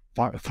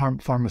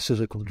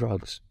 pharmaceutical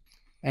drugs,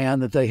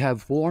 and that they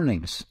have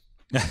warnings.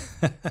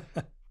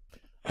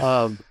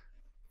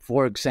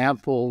 For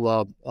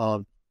example,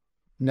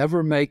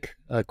 never make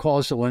a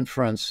causal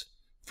inference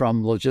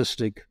from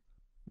logistic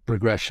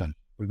regression,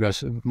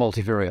 regressive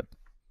multivariate.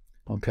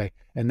 Okay,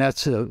 and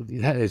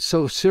it's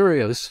so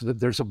serious that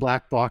there's a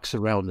black box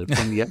around it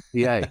from the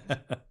FDA.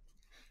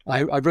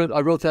 I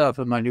wrote that up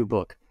in my new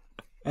book,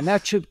 and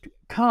that should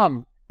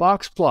come.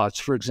 Box plots,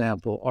 for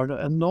example, are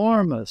an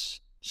enormous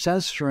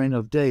censoring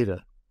of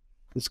data.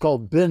 It's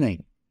called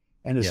binning,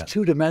 and it's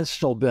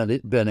two-dimensional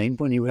binning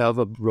when you have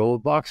a row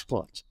of box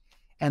plots.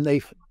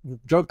 And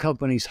drug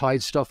companies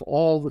hide stuff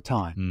all the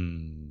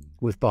time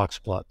with box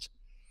plots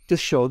to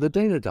show the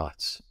data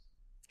dots.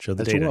 Show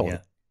the data, yeah.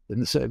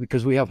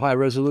 Because we have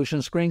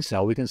high-resolution screens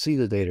now, we can see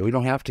the data. We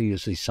don't have to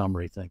use these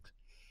summary things.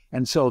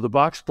 And so the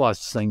box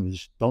plots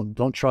things,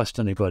 don't trust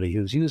anybody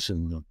who's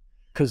using them,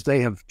 because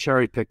they have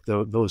cherry-picked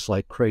those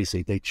like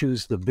crazy. They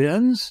choose the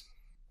bins,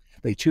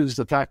 they choose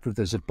the fact that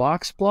there's a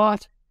box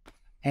plot,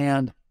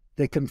 and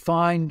they can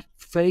find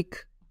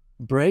fake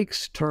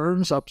breaks,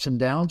 turns, ups and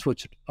downs,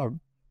 which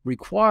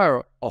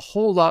require a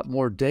whole lot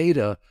more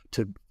data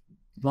to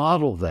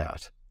model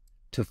that,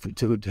 to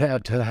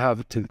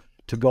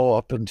go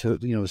up and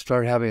to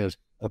start having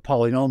a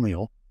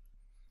polynomial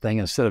thing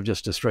instead of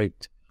just a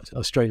straight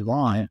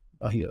line,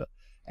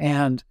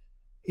 and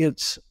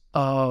it's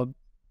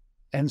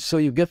and so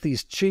you get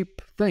these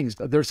cheap things.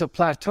 There's a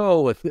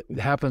plateau if it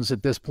happens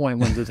at this point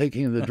when they're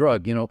taking the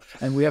drug,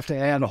 and we have to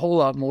add a whole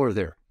lot more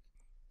there.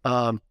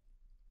 The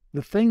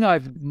thing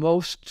I've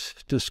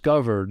most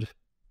discovered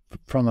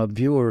from a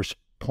viewer's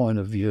point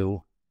of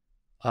view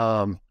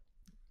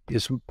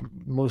is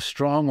most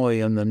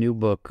strongly in the new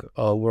book,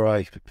 where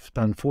I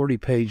spend 40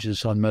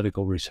 pages on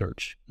medical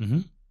research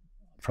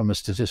from a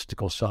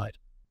statistical side.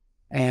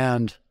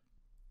 And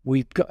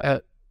we've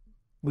got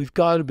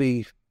to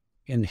be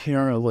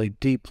inherently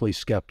deeply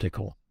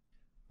skeptical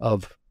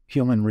of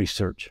human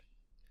research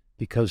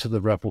because of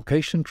the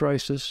replication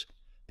crisis,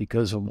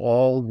 because of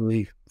all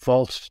the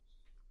false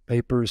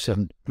papers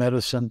in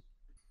medicine,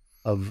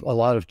 of a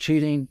lot of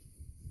cheating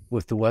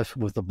with the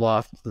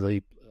blot.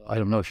 I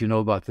don't know if you know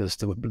about this,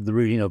 the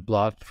reading of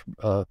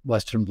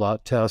Western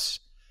blot tests,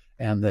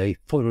 and they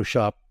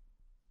Photoshop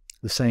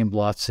the same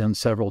blots in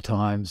several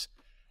times.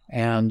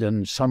 And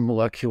in some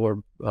molecular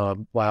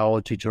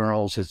biology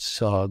journals, it's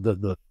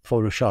the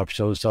Photoshop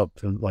shows up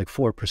in like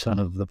 4%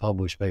 of the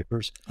published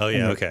papers. Oh,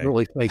 yeah, okay.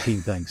 Really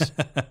faking things.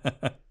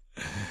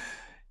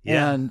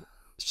 Yeah. And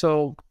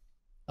so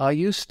I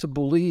used to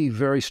believe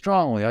very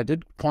strongly. I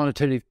did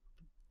quantitative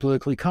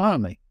political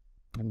economy,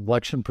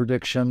 election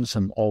predictions,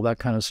 and all that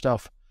kind of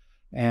stuff.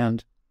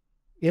 And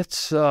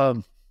it's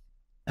and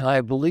I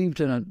believed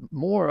in it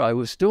more. I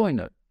was doing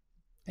it,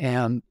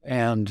 and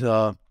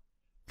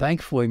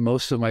thankfully,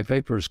 most of my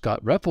papers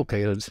got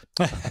replicated.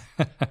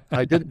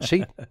 I didn't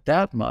cheat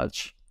that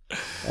much.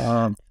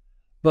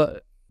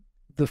 But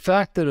the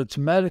fact that it's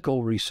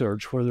medical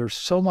research where there's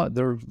so much,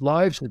 there are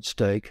lives at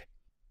stake,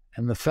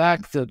 and the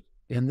fact that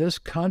in this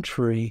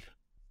country,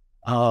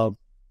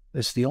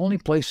 it's the only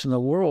place in the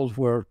world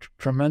where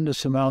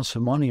tremendous amounts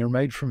of money are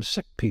made from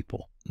sick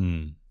people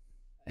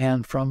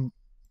and from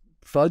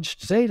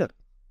fudged data.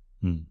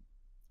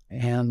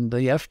 And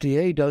the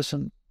FDA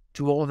doesn't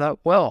do all that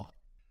well.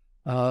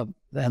 And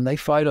they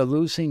fight a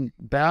losing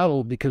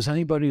battle because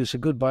anybody who's a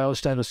good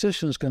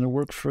biostatistician is going to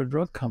work for a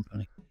drug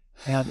company.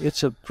 And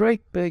it's a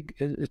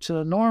it's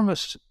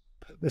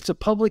a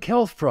public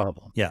health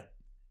problem. Yeah.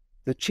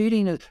 The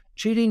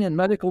cheating in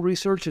medical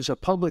research is a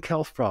public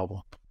health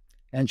problem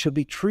and should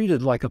be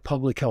treated like a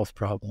public health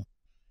problem.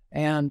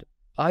 And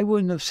I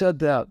wouldn't have said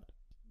that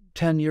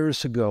 10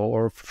 years ago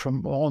or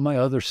from all my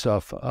other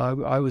stuff.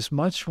 I was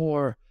much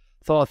more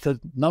thought that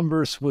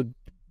numbers would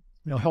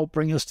help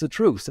bring us the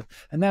truth,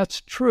 and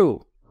that's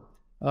true.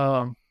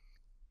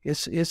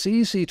 It's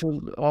easy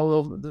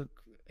to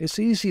it's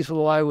easy to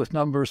lie with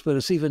numbers, but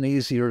it's even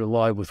easier to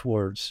lie with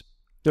words.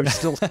 There's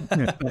still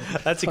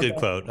that's a good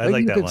quote. I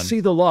like that one. You can see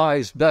the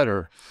lies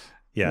better,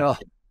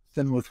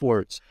 than with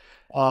words.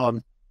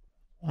 But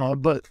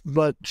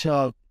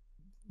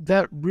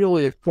that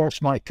really, of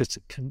course, my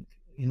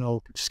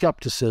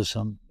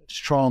skepticism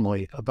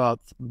strongly about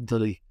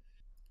the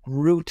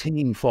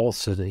routine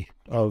falsity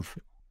of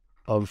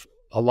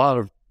a lot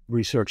of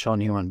research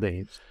on human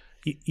beings.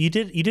 You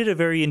did a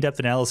very in-depth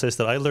analysis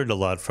that I learned a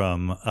lot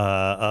from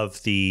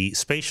of the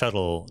space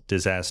shuttle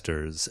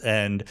disasters,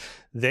 and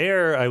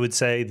there I would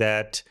say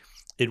that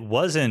it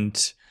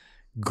wasn't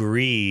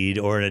greed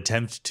or an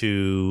attempt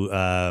to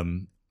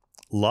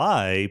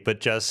lie, but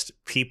just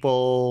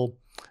people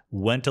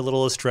went a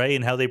little astray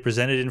in how they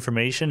presented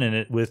information, and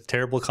it with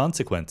terrible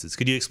consequences.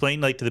 Could you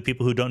explain, to the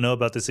people who don't know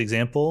about this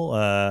example,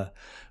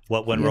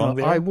 what went wrong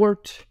there? I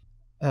worked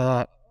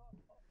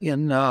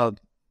in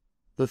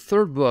the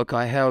third book.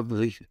 I have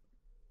the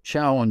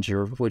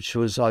Challenger, which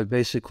was I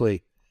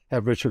basically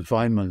have Richard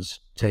Feynman's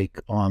take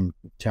on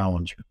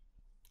Challenger,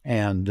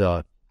 and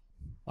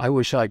I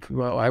wish I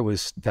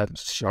was that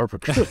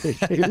sharp.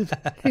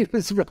 He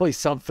was really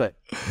something,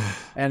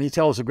 and he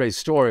tells a great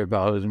story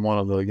about it in one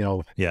of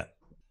the Yeah.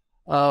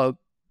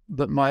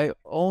 But my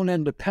own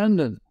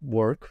independent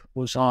work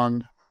was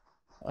on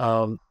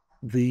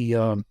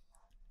the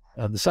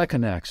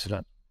second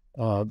accident,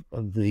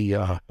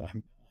 the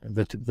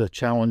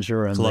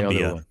Challenger and Columbia.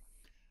 the other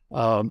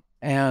one.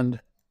 And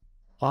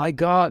I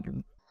got,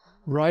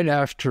 right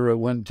after it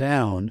went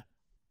down,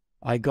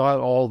 I got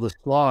all the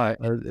slides.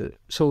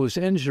 So it was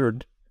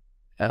injured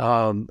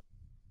when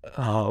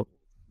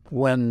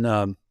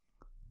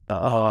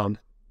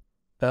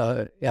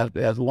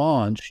at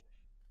launch,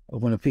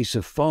 when a piece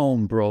of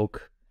foam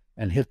broke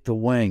and hit the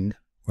wing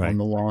on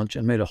the launch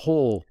and made a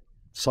hole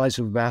the size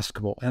of a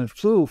basketball. And it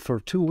flew for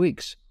 2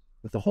 weeks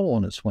with a hole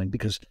in its wing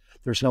because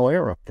there's no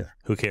air up there.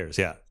 Who cares?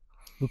 Yeah.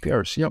 Who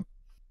cares? Yep.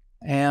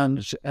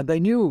 And they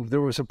knew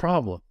there was a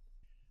problem.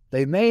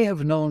 They may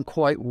have known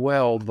quite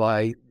well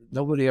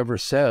nobody ever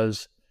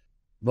says,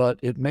 but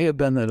it may have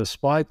been that a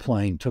spy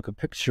plane took a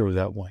picture of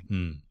that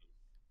wing.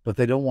 But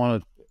they don't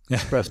want to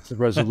express the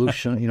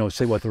resolution,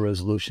 say what the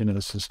resolution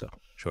is and stuff.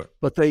 Sure.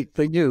 But they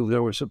knew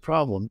there was a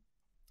problem.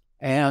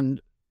 And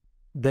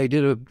they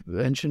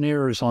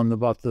engineers on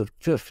about the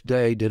fifth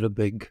day did a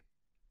big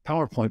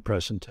PowerPoint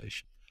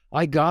presentation.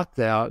 I got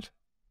that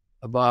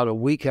about a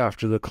week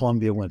after the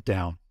Columbia went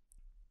down.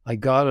 I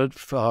got it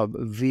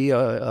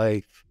via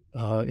a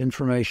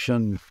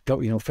information,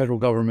 federal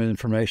government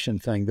information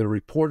thing that a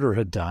reporter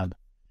had done,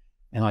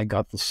 and I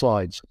got the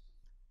slides.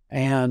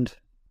 And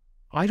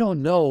I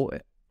don't know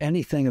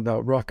anything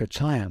about rocket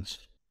science,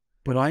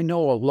 but I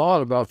know a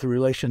lot about the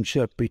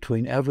relationship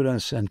between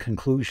evidence and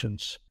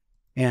conclusions.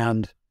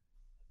 And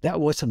that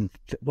wasn't,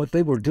 what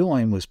they were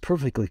doing was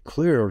perfectly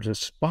clear to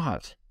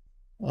spot.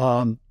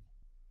 And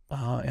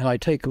I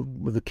take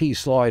the key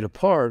slide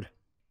apart,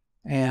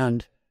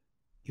 and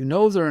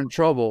they're in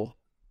trouble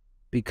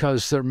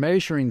because they're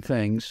measuring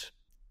things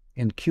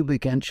in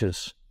cubic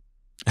inches.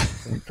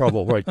 In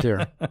trouble right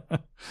there.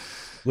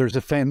 There's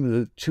a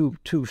famous two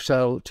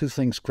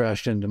things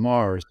crashed into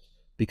Mars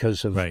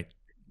because of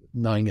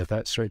not get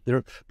that straight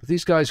there. But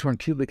these guys were in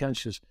cubic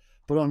inches.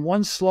 But on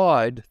one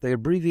slide, they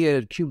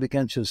abbreviated cubic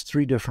inches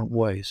 3 different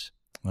ways.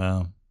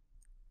 Wow.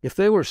 If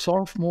they were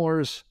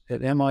sophomores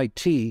at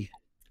MIT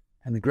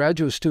and the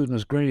graduate student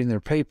was grading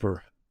their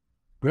paper,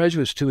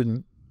 graduate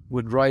student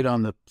would write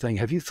on the thing,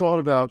 have you thought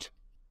about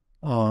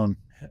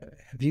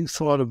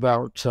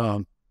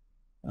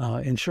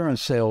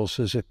insurance sales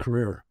as a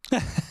career?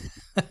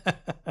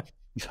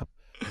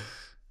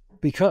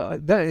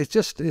 Because that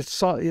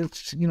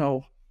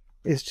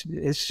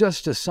it's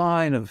just a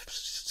sign of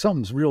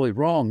something's really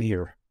wrong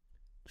here,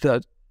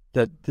 that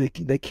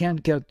they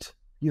can't get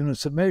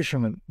units of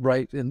measurement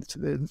right in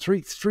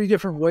three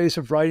different ways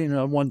of writing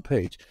on one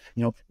page,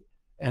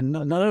 and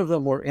none of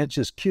them were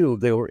inches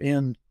cubed. They were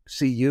in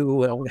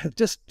CU,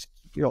 just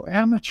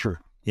amateur.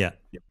 Yeah.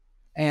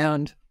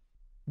 And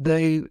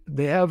they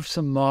have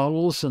some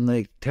models and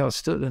they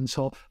test it and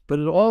so, but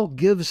it all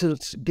gives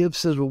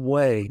it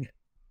away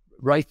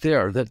right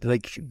there that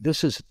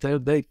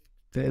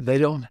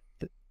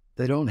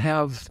they don't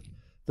have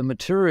the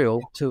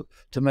material to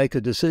make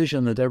a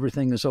decision that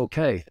everything is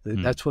okay.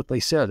 That's what they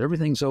said.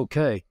 Everything's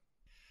okay.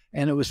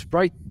 And it was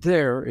right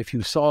there if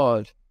you saw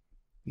it,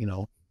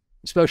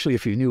 especially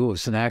if you knew it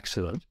was an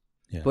accident.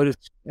 Yeah. But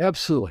it's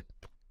absolutely.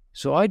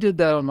 So I did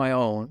that on my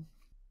own.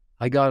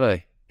 I got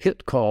a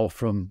hit call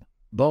from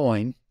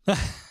Boeing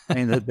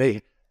saying that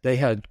they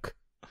had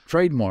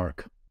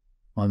trademark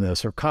on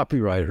this or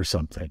copyright or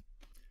something.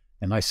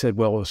 And I said,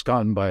 well, it was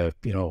gotten by a,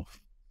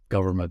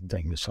 government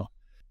thing. So,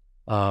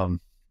 and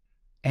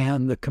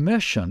the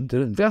commission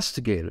that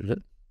investigated it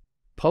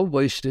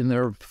published in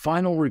their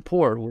final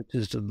report, which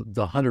is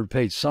the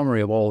 100-page summary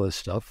of all this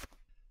stuff,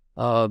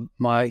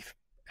 my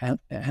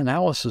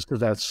analysis of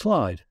that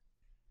slide.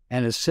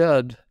 And it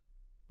said,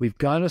 we've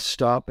got to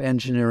stop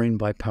engineering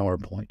by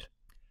PowerPoint.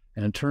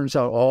 And it turns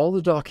out all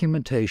the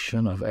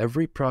documentation of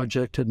every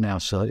project at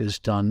NASA is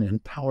done in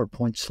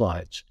PowerPoint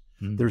slides.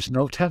 There's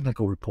no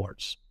technical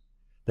reports.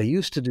 They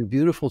used to do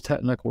beautiful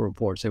technical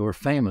reports. They were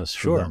famous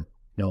for them,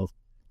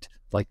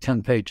 like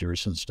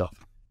 10-pagers and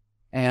stuff.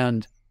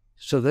 And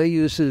so they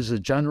use it as a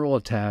general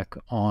attack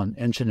on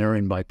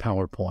engineering by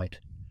PowerPoint.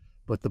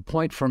 But the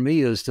point for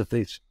me is that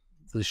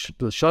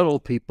the shuttle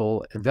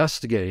people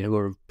investigating, who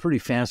were a pretty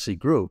fancy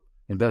group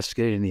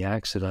investigating the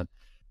accident,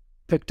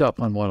 picked up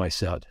on what I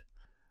said.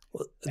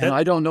 Well, and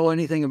I don't know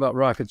anything about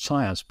rocket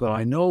science, but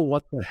I know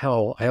what the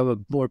hell, I have a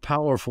more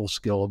powerful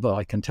skill, but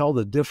I can tell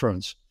the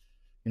difference,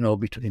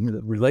 between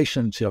the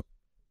relationship,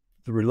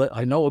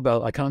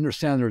 I can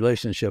understand the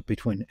relationship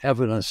between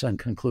evidence and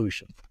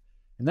conclusion.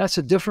 And that's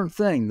a different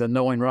thing than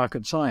knowing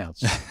rocket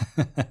science.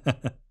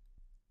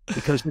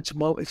 Because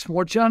it's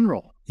more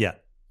general. Yeah.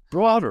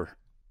 Broader.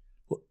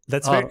 Well,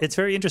 it's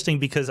very interesting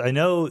because I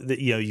know that,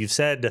 you've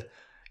said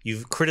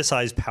you've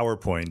criticized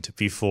PowerPoint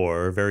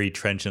before very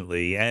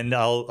trenchantly, and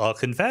I'll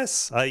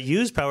confess, I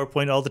use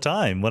PowerPoint all the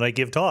time when I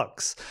give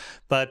talks.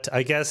 But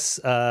I guess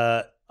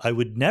I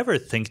would never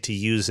think to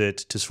use it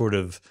to sort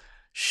of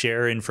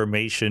share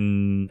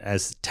information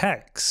as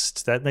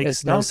text. That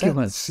makes no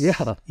sense.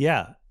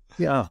 Yeah.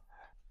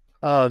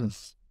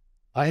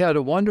 I had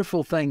a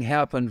wonderful thing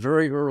happen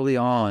very early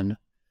on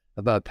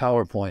about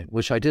PowerPoint,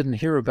 which I didn't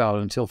hear about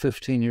until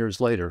 15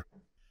 years later.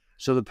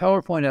 So the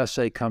PowerPoint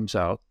essay comes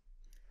out,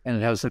 and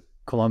it has the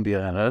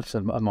Columbia in it,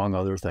 and among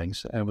other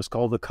things. And it was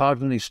called The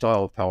Cognitive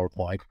Style of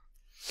PowerPoint.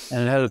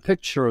 And it had a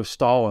picture of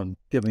Stalin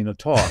giving a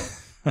talk.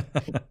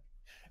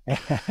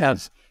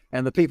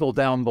 and the people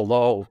down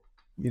below,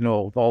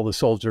 all the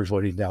soldiers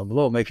waiting down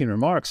below, making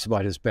remarks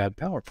about his bad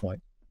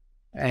PowerPoint.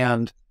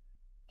 And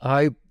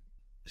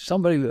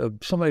somebody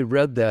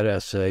read that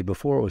essay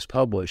before it was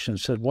published and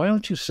said, why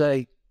don't you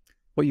say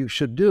what you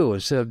should do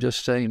instead of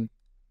just saying,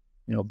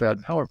 bad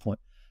PowerPoint?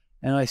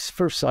 And I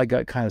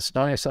got kind of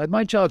snotty. I said,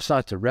 my job's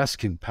not to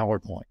rescue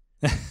PowerPoint.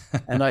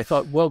 And I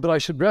thought, well, but I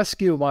should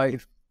rescue my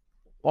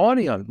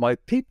audience, my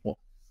people.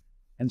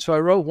 And so I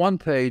wrote one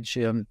page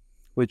in,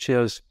 which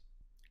is,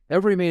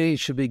 every meeting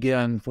should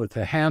begin with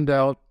a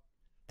handout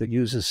that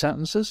uses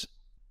sentences,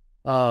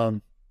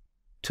 2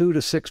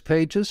 to 6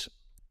 pages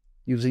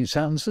using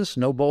sentences,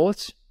 no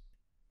bullets.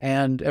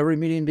 And every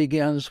meeting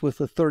begins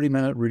with a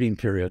 30-minute reading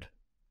period.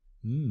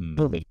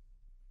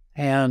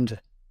 And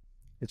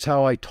It's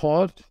how I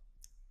taught.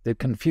 It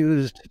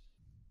confused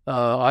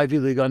Ivy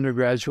League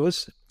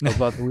undergraduates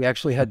about we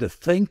actually had to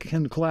think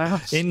in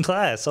class. In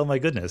class, oh my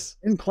goodness.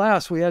 In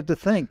class, we had to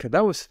think.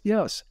 That was,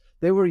 yes,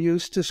 they were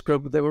used to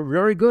scribble. They were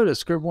very good at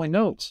scribbling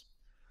notes,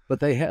 but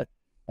they had,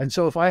 and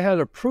so if I had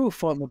a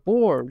proof on the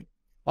board,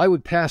 I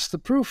would pass the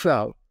proof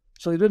out.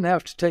 So they didn't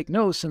have to take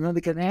notes, and then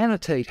they could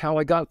annotate how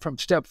I got from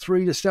step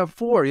 3 to step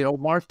 4,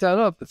 mark that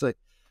up. If they,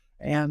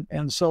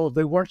 and so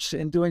they weren't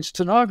doing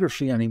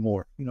stenography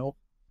anymore,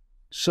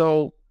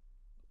 So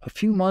a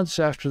few months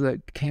after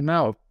that came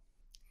out,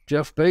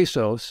 Jeff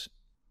Bezos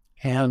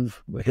and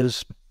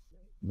his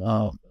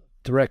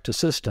direct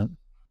assistant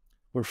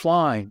were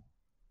flying,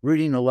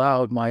 reading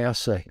aloud my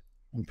essay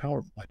on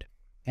PowerPoint.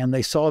 And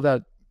they saw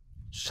that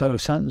set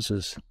of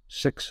sentences,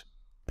 6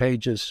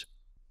 pages,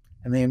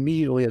 and they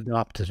immediately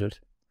adopted it.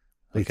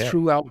 They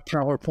threw out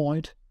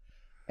PowerPoint,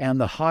 and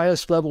the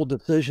highest level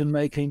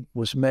decision-making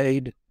was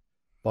made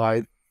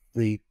by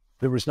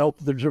there was no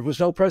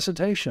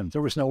presentation.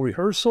 There was no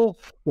rehearsal.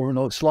 There were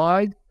no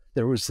slide.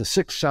 There was the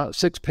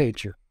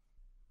six-pager.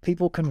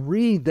 People can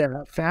read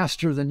that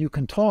faster than you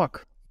can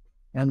talk.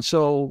 And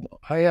so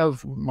I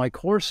have my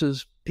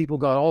courses, people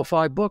got all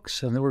 5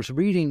 books, and there was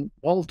reading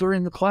all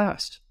during the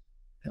class.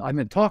 I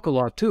mean, talk a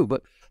lot too,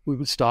 but we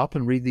would stop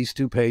and read these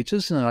 2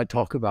 pages, and then I'd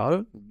talk about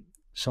it,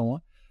 so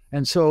on.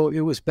 And so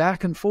it was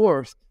back and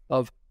forth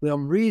of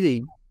them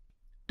reading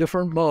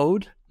different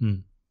mode,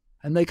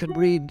 and they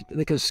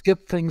could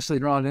skip things they're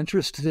not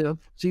interested in.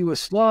 See, with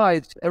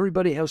slides,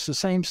 everybody has the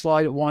same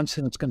slide at once,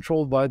 and it's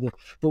controlled by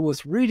but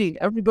with reading,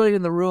 everybody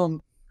in the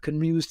room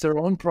can use their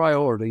own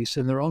priorities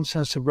and their own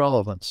sense of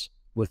relevance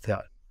with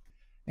that.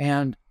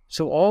 And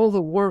so all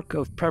the work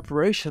of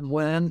preparation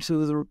went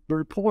into the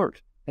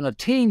report, and a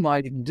team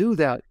might even do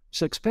that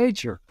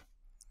 6-pager.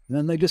 And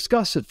then they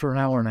discuss it for an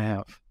hour and a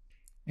half.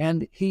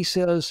 And he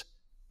says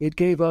it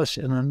gave us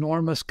an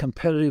enormous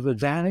competitive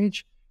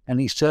advantage. And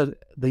he said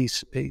they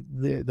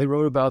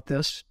wrote about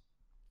this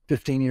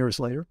 15 years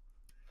later.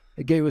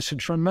 It gave us a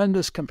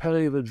tremendous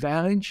competitive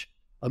advantage,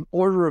 an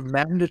order of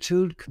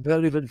magnitude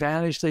competitive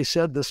advantage, they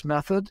said, this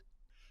method,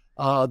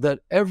 that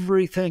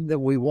everything that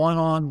we won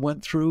on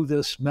went through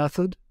this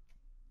method,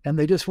 and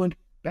they just went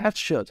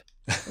batshit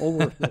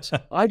over this.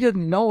 I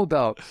didn't know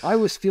about. I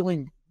was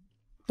feeling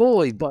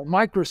bullied by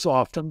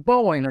Microsoft and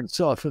Boeing and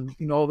stuff, and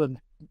the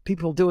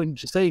people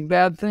saying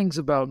bad things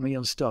about me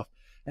and stuff.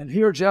 And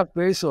here Jeff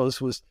Bezos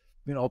was,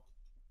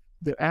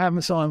 the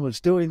Amazon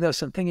was doing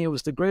this and thinking it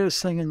was the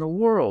greatest thing in the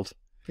world.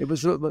 It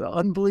was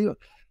unbelievable.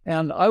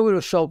 And I would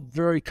have felt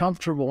very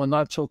comfortable and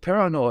not so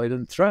paranoid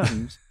and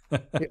threatened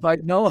if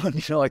I'd known,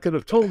 I could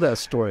have told that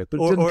story,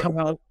 but it didn't come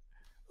out.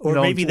 Or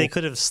maybe they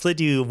could have slid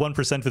you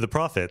 1% for the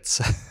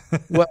profits.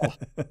 Well,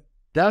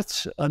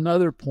 that's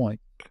another point,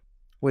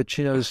 which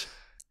is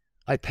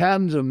I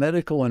patented a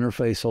medical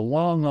interface a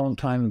long, long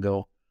time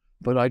ago,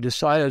 but I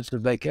decided to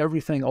make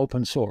everything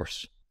open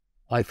source.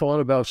 I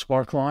thought about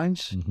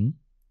sparklines,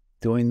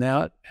 doing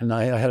that, and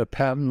I had a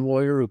patent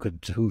lawyer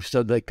who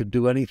said they could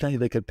do anything,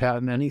 they could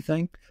patent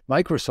anything.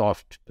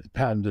 Microsoft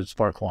patented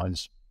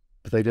sparklines,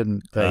 but they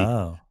didn't.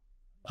 And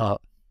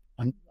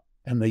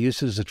they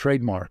used it as a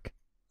trademark.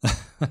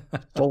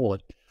 Stole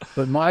it.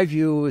 But my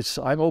view is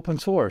I'm open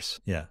source.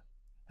 Yeah.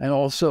 And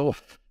also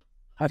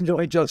I'm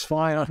doing just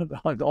fine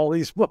on all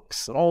these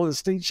books and all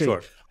this teaching.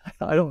 Sure.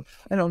 I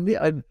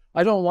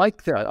don't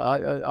like that.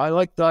 I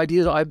like the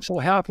ideas. I'm so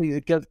happy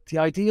to get the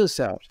ideas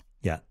out.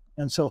 Yeah.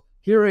 And so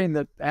hearing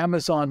that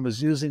Amazon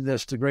was using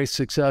this to great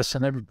success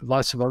and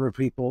lots of other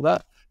people,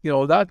 that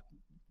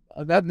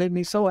made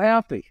me so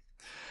happy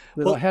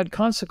that I had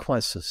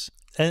consequences.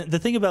 And the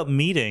thing about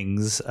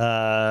meetings,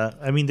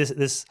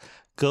 this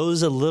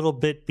goes a little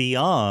bit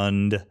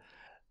beyond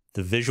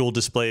the visual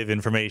display of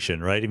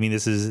information, right? I mean,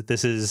 this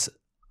is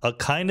a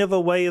kind of a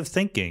way of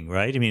thinking,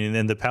 right? I mean, and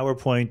then the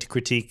PowerPoint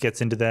critique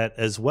gets into that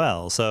as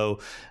well. So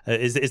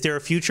is there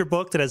a future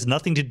book that has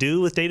nothing to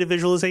do with data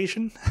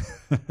visualization?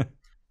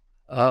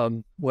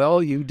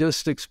 Well, you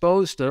just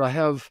exposed it. I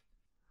have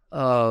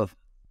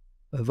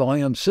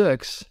volume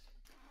 6,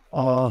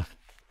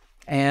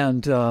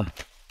 and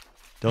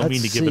don't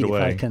mean to give it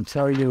away. I can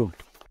tell you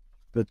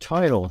the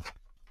title: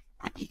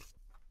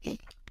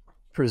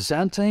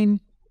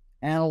 Presenting,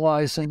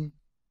 Analyzing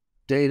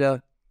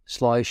Data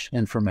 /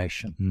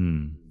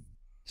 Information.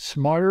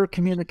 Smarter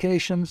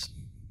communications,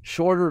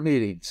 shorter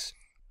meetings.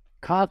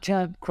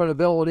 Content,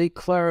 credibility,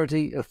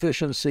 clarity,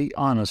 efficiency,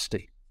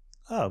 honesty.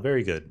 Oh,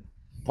 very good.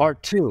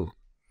 Part 2,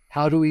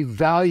 how to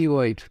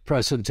evaluate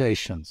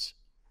presentations,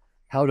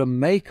 how to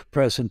make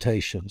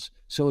presentations.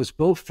 So it's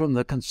both from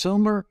the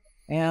consumer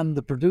and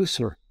the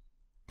producer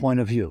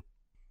point of view.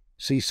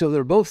 See, so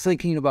they're both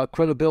thinking about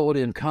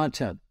credibility and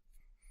content,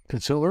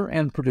 consumer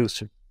and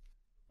producer.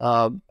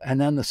 And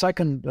then the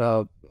second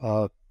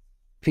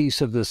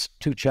piece of this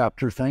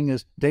 2-chapter thing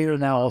is data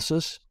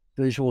analysis,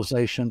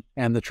 visualization,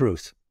 and the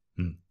truth.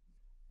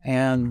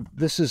 And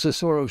this is a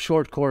sort of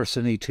short course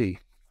in ET.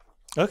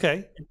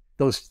 Okay.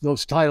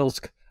 Those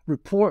titles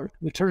report.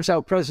 It turns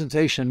out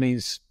presentation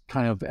means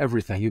kind of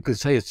everything. You could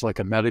say it's like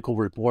a medical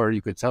report.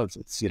 You could tell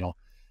it's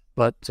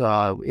but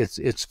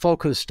it's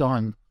focused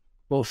on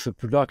both the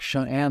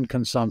production and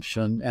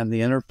consumption and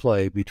the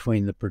interplay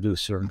between the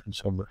producer and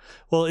consumer.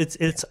 Well, it's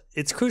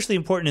crucially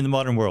important in the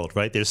modern world,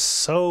 right? There's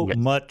so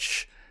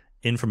much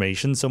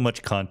information, so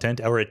much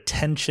content. Our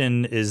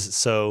attention is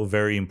so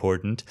very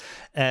important,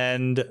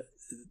 and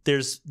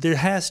there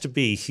has to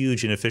be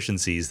huge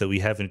inefficiencies that we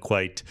haven't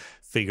quite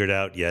figured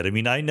out yet. I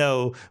mean, I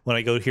know when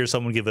I go hear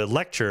someone give a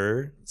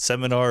lecture,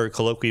 seminar, or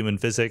colloquium in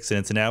physics, and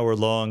it's an hour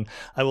long,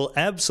 I will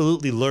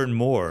absolutely learn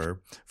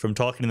more from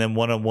talking to them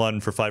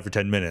one-on-one for 5 or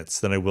 10 minutes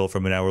than I will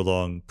from an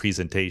hour-long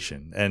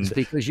presentation. And it's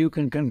because you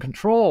can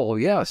control.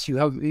 Yes, you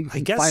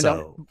can find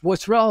out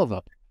what's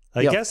relevant.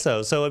 I guess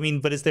so. So, I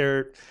mean, but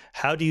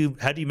how do you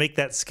make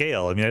that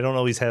scale? I mean, I don't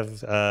always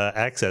have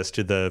access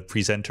to the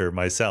presenter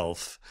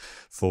myself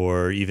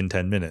for even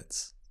 10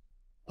 minutes.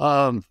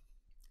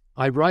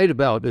 I write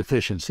about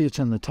efficiency. It's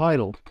in the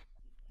title.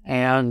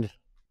 And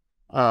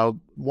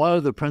one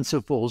of the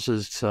principles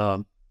is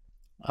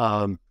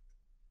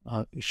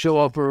show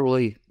up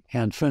early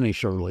and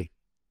finish early.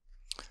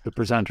 The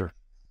presenter.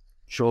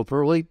 Show up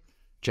early,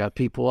 chat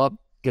people up,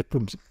 get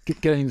them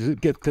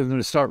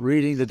to start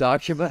reading the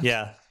document.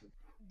 Yeah.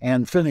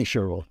 And finish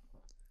early.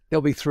 They'll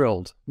be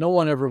thrilled. No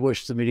one ever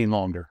wished the meeting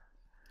longer.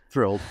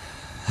 Thrilled.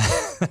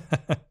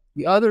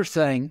 The other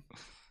thing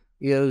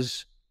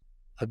is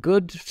a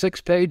good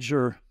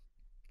 6-pager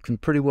can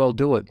pretty well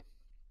do it.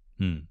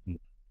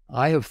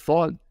 I have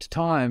thought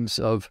times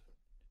of,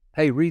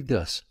 hey, read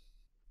this,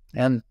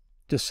 and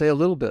just say a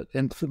little bit.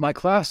 And for my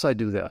class, I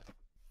do that.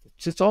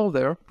 It's all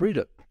there. Read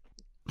it.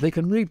 They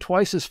can read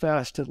twice as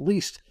fast, at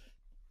least,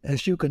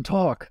 as you can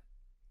talk.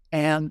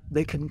 And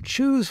they can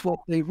choose what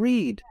they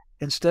read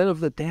instead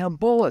of the damn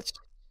bullets.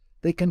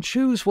 They can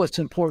choose what's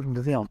important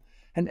to them.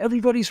 And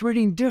everybody's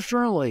reading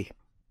differently.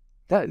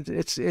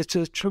 It's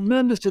a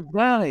tremendous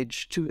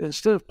advantage to,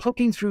 instead of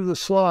clicking through the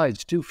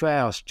slides too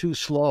fast, too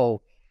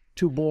slow,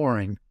 too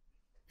boring,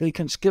 they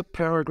can skip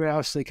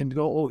paragraphs. They can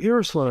go, oh,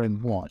 here's what I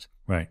want.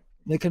 Right.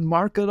 They can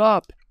mark it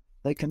up.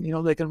 They can,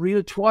 they can read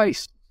it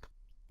twice.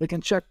 They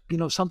can check,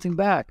 something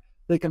back.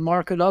 They can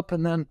mark it up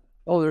and then,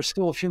 oh, there's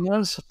still a few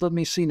minutes. Let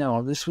me see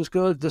now. This was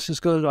good. This is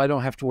good. I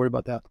don't have to worry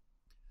about that.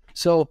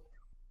 So,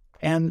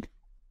 and,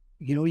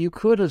 you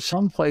could at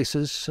some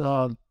places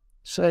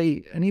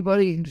say,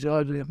 anybody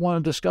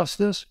want to discuss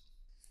this?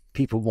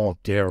 People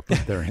won't dare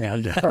put their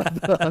hand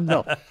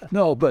down.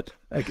 No, but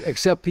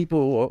except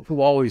people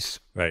who always.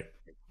 Right.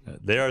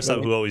 There are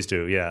some who always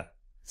do, yeah.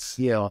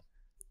 Yeah.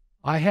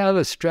 I have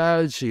a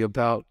strategy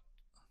about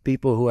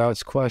people who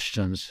ask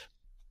questions,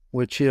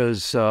 which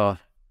is sort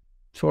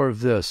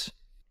of this.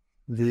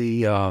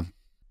 You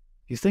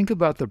think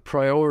about the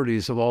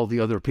priorities of all the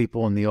other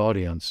people in the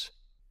audience.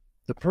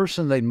 The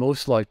person they'd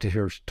most like to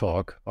hear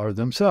talk are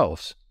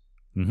themselves.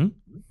 Mm-hmm.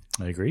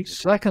 I agree.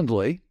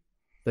 Secondly,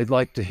 they'd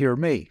like to hear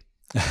me.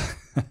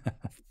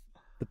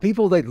 The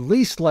people they'd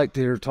least like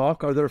to hear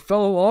talk are their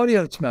fellow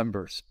audience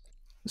members.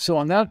 So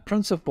on that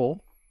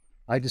principle,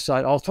 I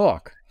decide I'll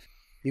talk.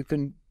 You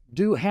can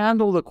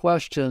handle the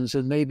questions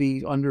in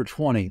maybe under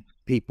 20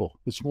 people.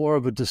 It's more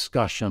of a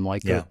discussion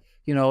like that.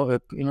 In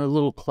a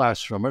little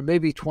classroom, or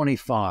maybe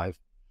 25.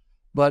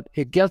 But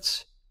it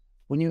gets,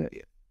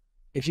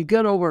 if you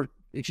get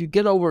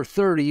over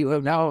 30,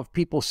 you now have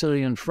people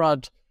sitting in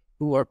front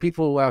who are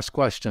people who ask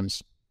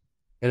questions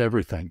at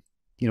everything.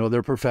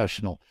 They're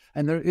professional,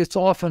 and it's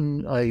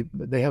often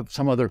they have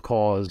some other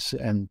cause,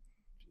 and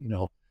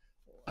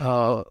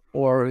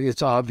or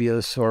it's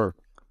obvious, or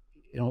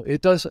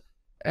it does,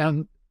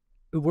 and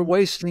we're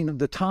wasting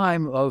the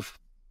time of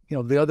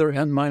the other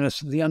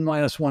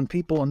n-1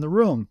 people in the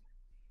room.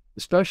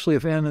 Especially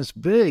if N is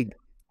big,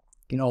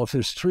 if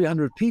there's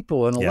 300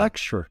 people in a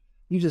lecture,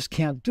 you just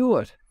can't do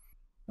it.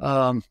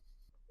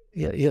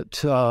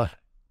 It's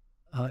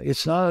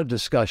not a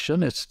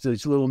discussion. It's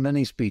these little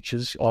mini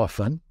speeches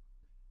often,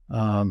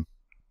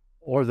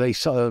 or they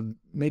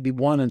maybe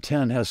 1 in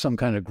 10 has some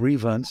kind of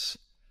grievance.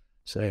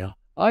 Say,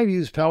 I've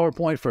used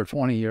PowerPoint for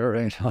 20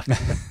 years.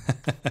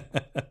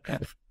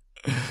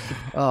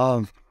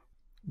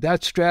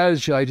 That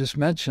strategy I just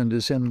mentioned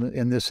is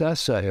in this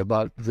essay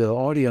about the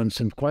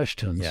audience and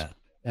questions,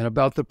 and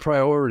about the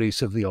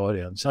priorities of the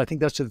audience. I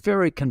think that's a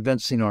very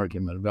convincing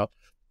argument about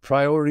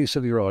priorities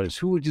of your audience.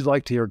 Who would you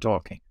like to hear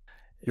talking?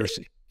 You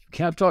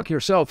can't talk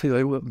yourself.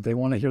 They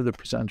want to hear the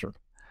presenter.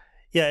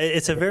 Yeah,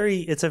 it's a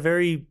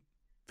very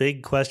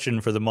big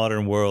question for the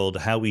modern world,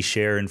 how we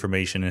share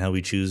information and how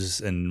we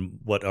choose and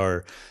what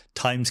our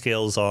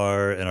timescales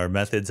are and our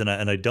methods. And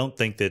I don't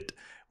think that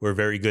we're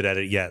very good at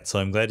it yet. So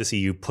I'm glad to see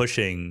you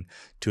pushing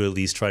to at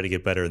least try to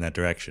get better in that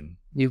direction.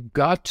 You've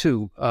got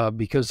to,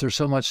 because there's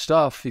so much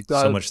stuff.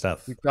 So much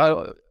stuff.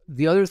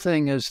 The other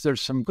thing is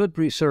there's some good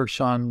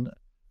research on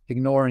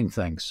ignoring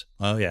things.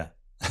 Oh, yeah.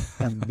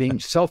 And being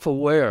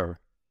self-aware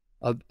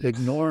of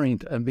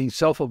ignoring and being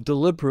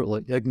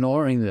deliberately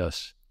ignoring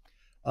this.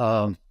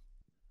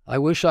 I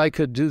wish I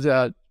could do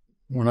that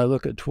when I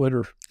look at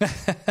Twitter. I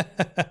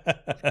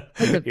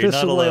can You're piss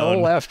not away a alone.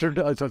 whole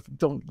afternoon.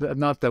 Don't,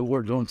 not that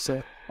word, don't say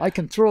it. I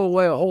can throw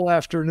away a whole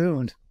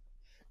afternoon,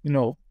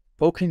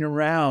 poking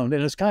around,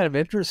 and it's kind of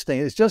interesting.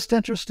 It's just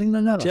interesting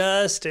enough.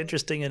 Just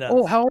interesting enough.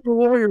 Oh, how are the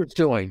Warriors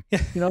doing?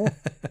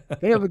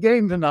 They have a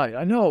game tonight.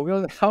 I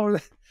know. How are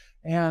they?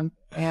 And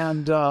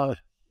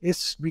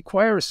it's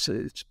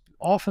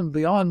often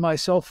beyond my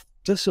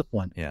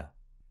self-discipline. Yeah.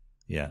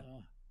 Yeah.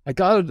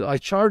 I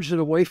charged it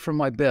away from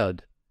my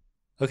bed.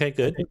 Okay,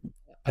 good.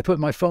 I put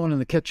my phone in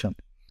the kitchen.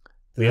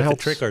 We have to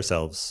trick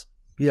ourselves.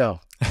 Yeah.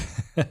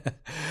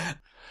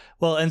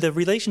 Well, and the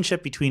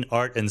relationship between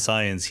art and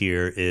science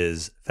here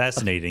is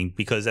fascinating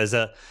because as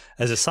a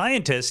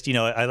scientist,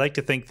 I like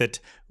to think that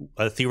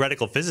a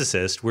theoretical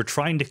physicist, we're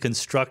trying to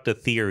construct a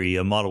theory,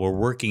 a model, we're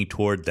working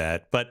toward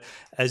that. But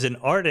as an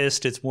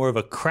artist, it's more of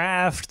a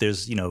craft.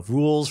 There's,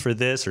 rules for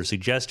this or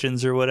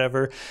suggestions or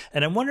whatever.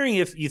 And I'm wondering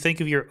if you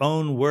think of your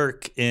own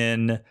work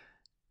in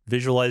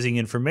visualizing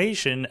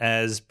information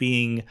as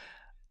being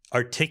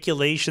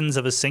articulations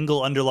of a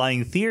single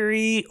underlying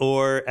theory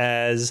or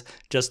as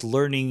just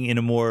learning in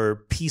a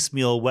more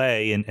piecemeal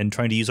way and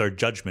trying to use our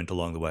judgment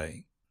along the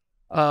way?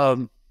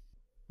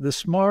 The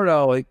smart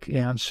aleck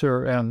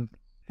answer and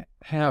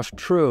half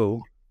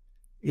true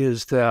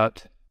is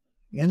that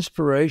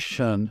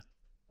inspiration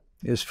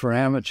is for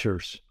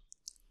amateurs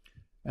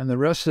and the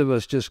rest of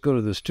us just go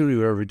to the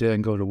studio every day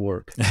and go to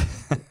work.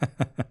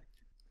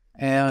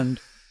 And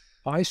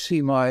I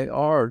see my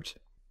art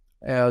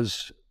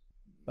as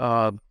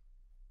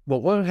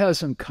what it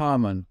has in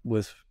common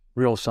with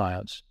real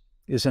science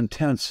is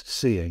intense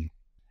seeing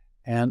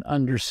and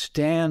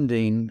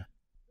understanding.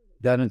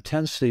 That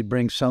intensity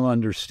brings some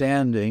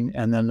understanding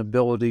and then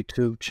ability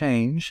to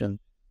change and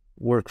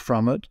work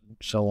from it, and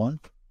so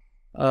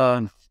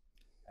on.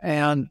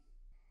 And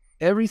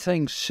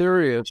everything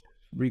serious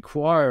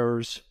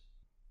requires,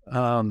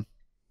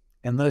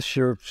 unless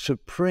you're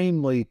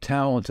supremely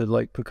talented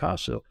like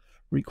Picasso,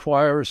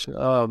 requires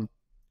a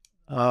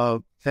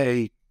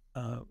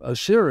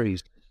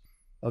series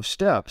of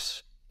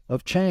steps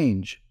of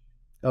change,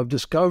 of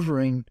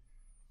discovering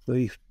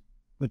the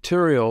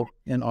material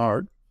in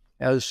art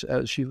as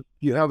you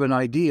have an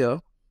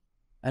idea,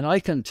 and I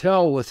can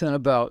tell within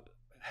about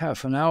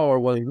half an hour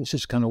whether this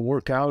is going to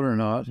work out or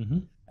not. Mm-hmm.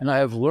 And I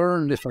have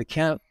learned if I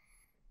can't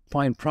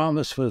find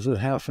promise within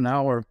half an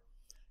hour,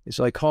 is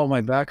I call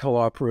my backhoe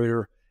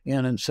operator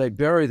in and say,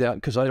 bury that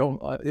because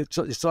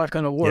it's not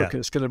going to work. Yeah.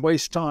 It's going to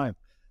waste time.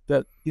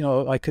 That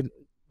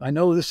I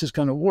know this is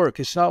going to work.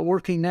 It's not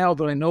working now,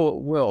 but I know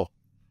it will.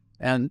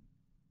 And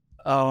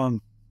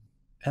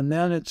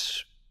then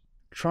it's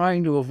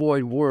trying to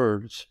avoid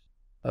words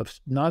of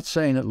not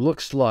saying it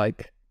looks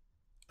like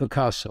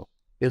Picasso.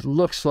 It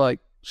looks like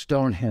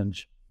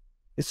Stonehenge.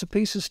 It's a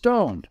piece of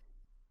stone.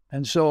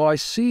 And so I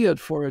see it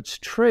for its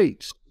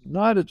traits,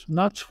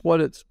 not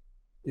what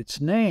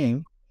its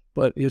name,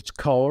 but its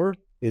color,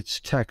 its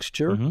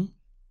texture. Mm-hmm.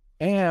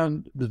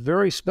 And the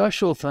very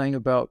special thing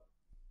about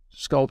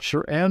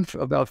sculpture and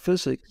about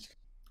physics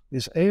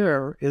is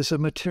air is a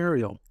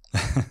material.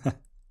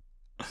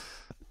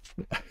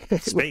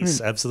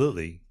 Space,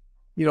 absolutely.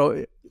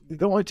 The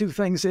only two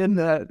things in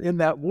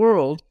that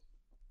world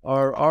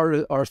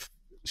are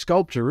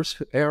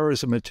sculptures. Air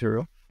is a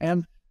material,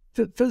 and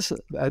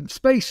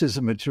space is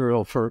a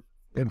material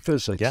in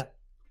physics. Yeah,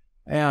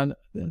 and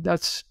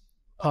that's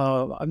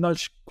I'm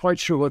not quite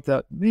sure what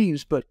that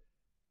means, but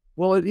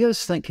it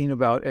is thinking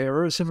about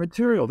air as a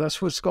material.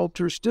 That's what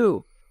sculptors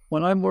do.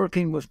 When I'm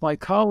working with my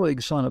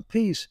colleagues on a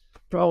piece,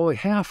 probably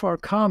half our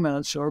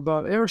comments are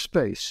about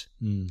airspace,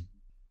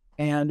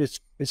 and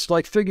it's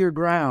like figure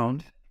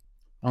ground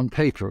on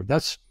paper.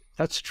 That's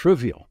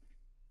trivial.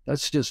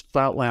 That's just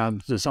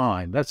flatland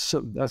design.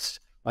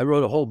 I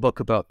wrote a whole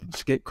book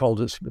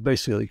called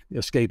basically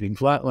Escaping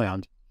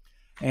Flatland,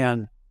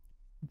 and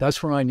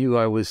that's when I knew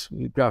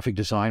graphic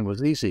design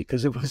was easy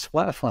because it was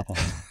flatland.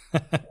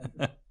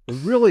 The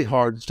really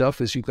hard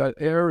stuff is you've got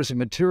air as a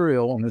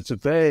material and it's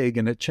vague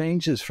and it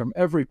changes from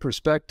every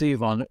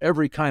perspective on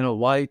every kind of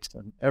light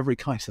and every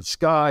kind of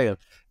sky,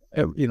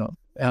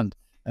 and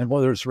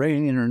whether it's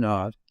raining or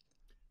not.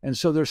 And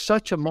so there's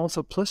such a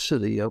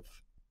multiplicity of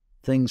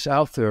things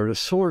out there to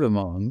sort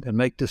among and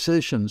make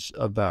decisions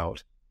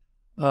about.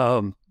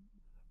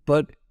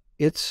 But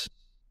it's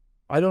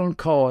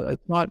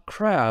not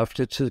craft.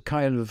 It's a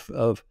kind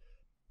of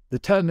the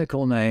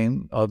technical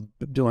name of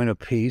doing a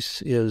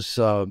piece is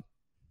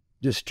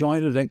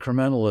disjointed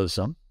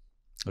incrementalism.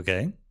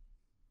 Okay.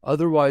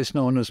 Otherwise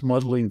known as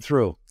muddling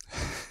through.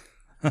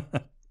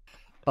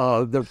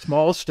 They're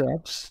small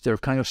steps. They're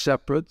kind of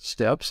separate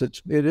steps.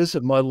 It is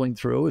a muddling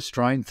through. It's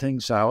trying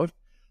things out.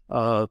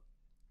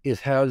 It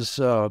has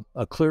a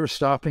clear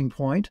stopping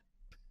point.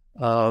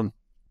 In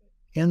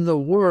the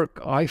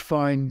work, I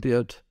find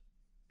it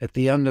at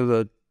the end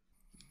of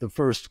the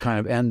first kind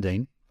of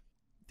ending,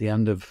 the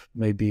end of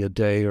maybe a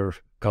day or a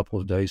couple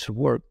of days of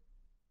work,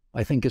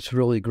 I think it's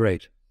really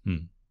great.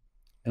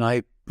 And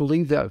I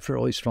believe that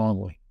fairly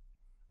strongly.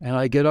 And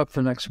I get up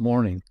the next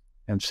morning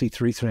and see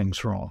three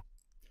things wrong.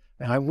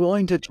 and I'm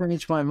willing to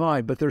change my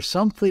mind, but there's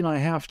something I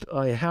have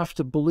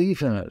to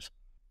believe in it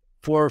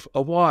for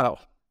a while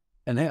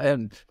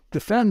and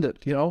defend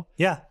it,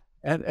 Yeah.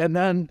 And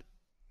then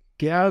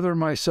gather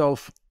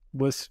myself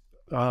with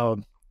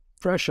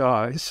fresh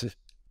eyes,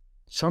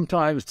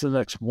 sometimes the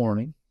next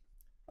morning,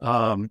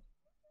 or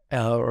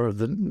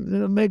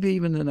maybe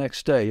even the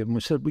next day. And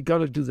we said, we got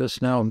to do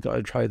this now and got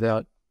to try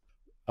that.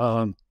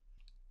 And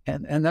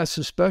that's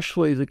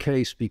especially the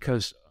case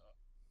because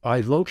I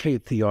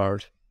locate the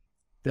art.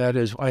 That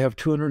is, I have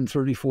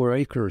 234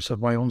 acres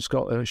of my own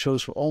sculpture, and it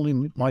shows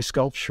only my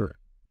sculpture.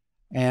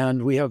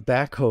 And we have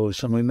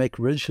backhoes, and we make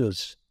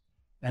ridges.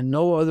 And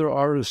no other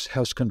artist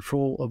has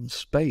control of the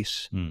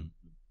space,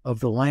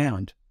 of the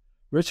land.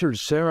 Richard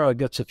Serra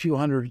gets a few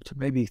hundred,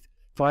 maybe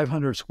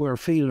 500 square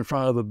feet in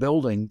front of a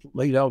building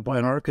laid out by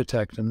an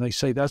architect, and they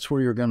say that's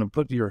where you're going to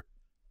put your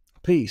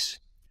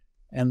piece.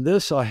 And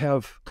this, I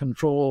have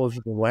control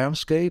of the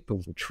landscape,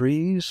 of the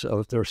trees,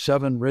 of their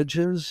 7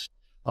 ridges,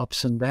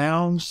 ups and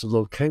downs, the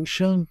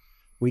location.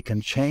 We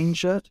can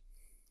change it.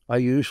 I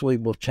usually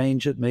will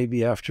change it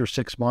maybe after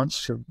 6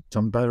 months to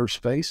some better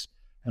space.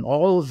 And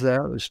all of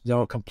that is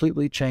now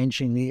completely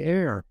changing the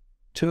air,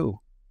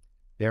 too.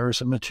 Air is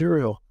a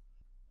material.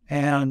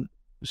 And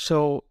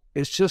so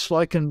it's just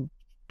like in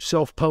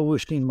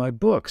self-publishing my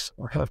books.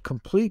 I have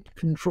complete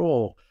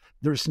control.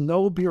 There's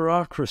no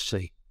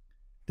bureaucracy.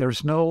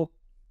 There's no,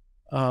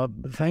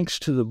 thanks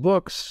to the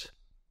books,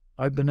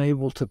 I've been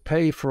able to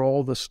pay for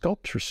all the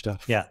sculpture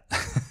stuff. Yeah.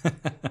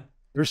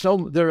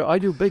 I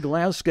do big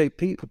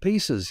landscape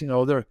pieces.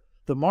 The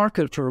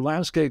market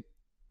for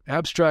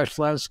abstract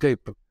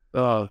landscape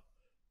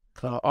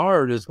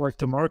art is like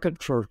the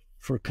market for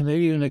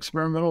Canadian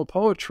experimental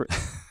poetry.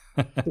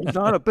 It's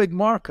not a big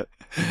market,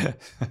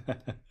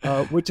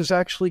 which is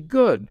actually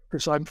good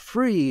because I'm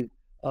free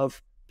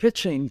of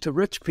pitching to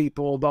rich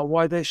people about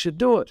why they should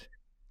do it.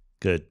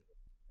 Good.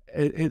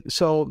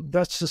 So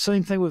that's the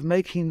same thing with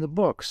making the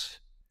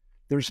books.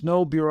 There's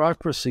no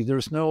bureaucracy.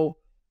 There's no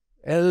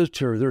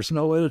editor. There's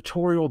no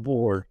editorial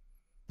board.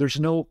 There's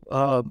no,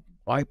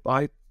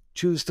 I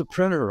choose the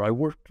printer. I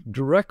work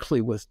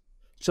directly with.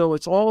 So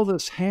it's all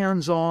this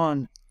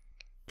hands-on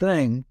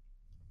thing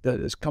that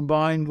is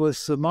combined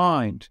with the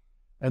mind.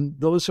 And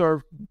those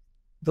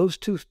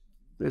two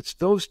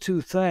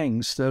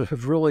things that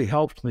have really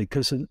helped me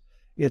because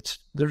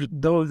there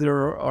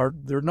are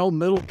no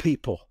middle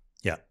people.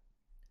 Yeah.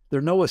 There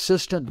are no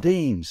assistant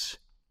deans.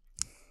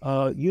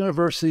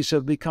 Universities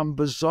have become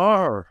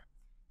bizarre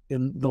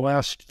in the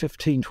last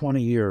 15,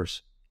 20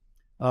 years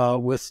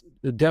with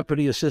the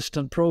deputy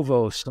assistant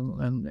provost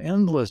and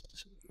endless.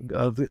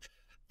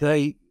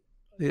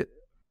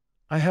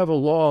 I have a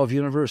law of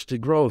university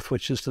growth,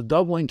 which is the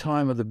doubling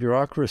time of the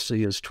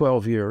bureaucracy is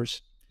 12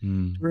 years,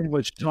 during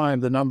which time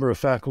the number of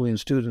faculty and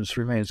students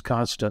remains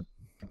constant.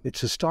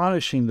 It's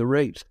astonishing the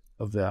rate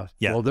of that.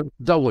 Yeah. Well, the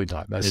doubling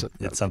time. It's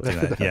something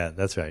that, yeah,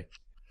 that's right.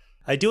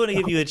 I do want to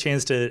give you a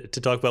chance to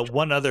talk about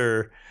one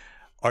other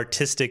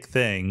artistic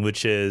thing,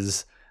 which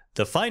is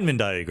the Feynman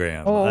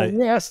diagram.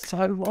 Yes.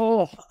 I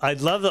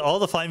love all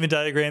the Feynman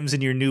diagrams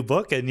in your new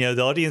book, and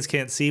the audience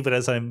can't see, but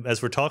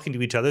as we're talking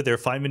to each other, there are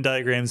Feynman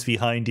diagrams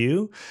behind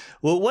you.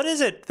 Well, what is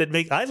it that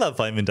I love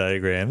Feynman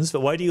diagrams,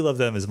 but why do you love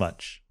them as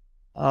much?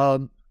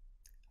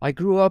 I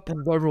grew up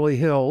in Beverly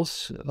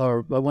Hills,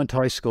 or I went to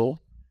high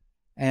school,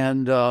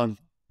 and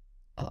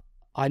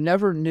I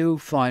never knew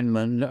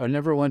Feynman. I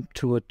never went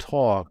to a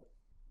talk,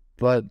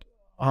 but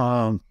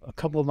a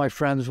couple of my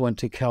friends went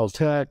to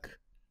Caltech.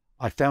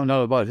 I found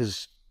out about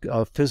his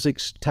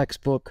physics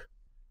textbook,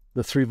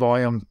 the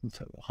 3-volume.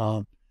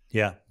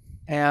 Yeah.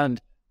 And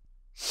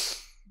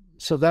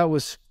so that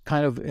was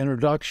kind of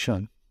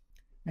introduction.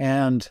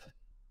 And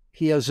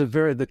he has the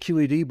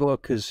QED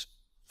book is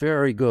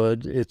very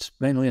good. It's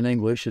mainly in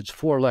English. It's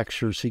 4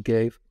 lectures he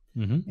gave.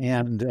 Mm-hmm.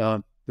 And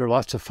there are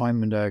lots of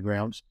Feynman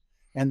diagrams.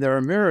 And they're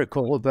a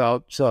miracle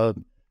about,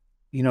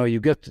 you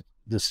get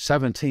the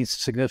 17th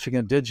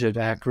significant digit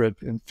accurate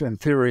in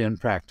theory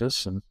and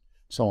practice and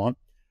so on.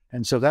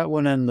 And so that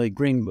went in the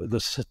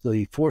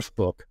 4th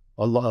book,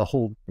 a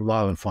whole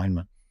lot of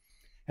Feynman.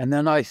 And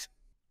then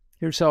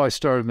here's how I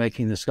started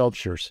making the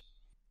sculptures.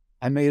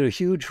 I made a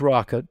huge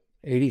rocket,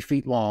 80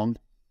 feet long,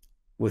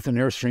 with an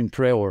Airstream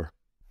trailer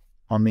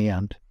on the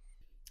end.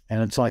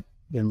 And it's like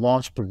in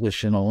launch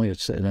position, only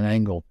it's at an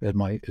angle.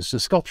 It's a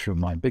sculpture of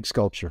mine, big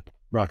sculpture,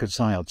 Rocket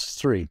Science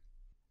 3.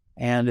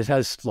 And it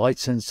has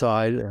lights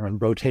inside and a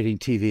rotating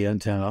TV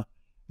antenna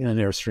in an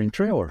Airstream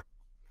trailer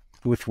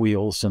with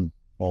wheels and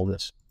all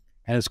this.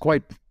 And it's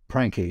quite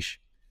prankish.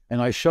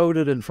 And I showed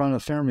it in front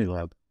of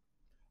Fermilab,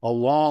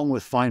 along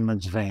with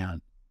Feynman's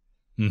van.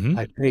 Mm-hmm.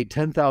 I paid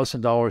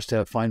 $10,000 to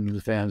have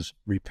Feynman's vans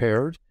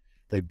repaired.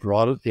 They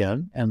brought it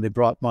in, and they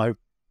brought my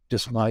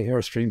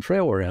Airstream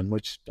trailer in,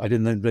 which I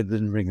didn't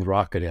bring the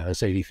rocket in.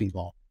 It's 80 feet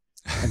long,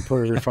 and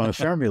put it in front of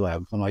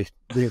Fermilab. And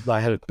I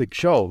had a big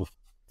show of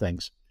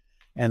things.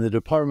 And the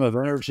Department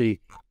of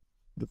Energy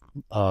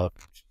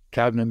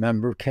cabinet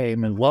member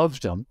came and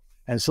loved them,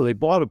 and so they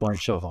bought a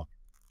bunch of them.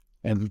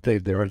 And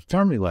they're at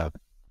Fermilab.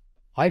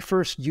 I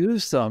first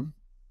used them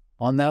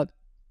on that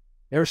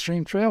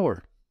Airstream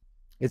trailer.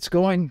 It's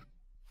going,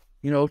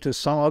 to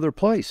some other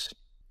place.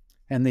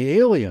 And the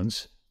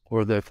aliens,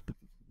 or the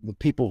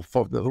people,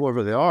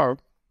 whoever they are,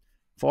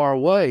 far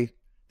away,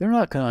 they're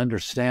not going to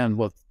understand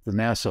what the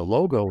NASA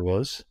logo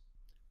was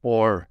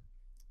or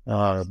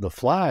the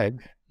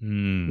flag. They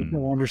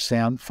don't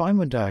understand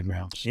Feynman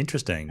diagrams.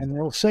 Interesting. And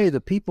they'll say the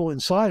people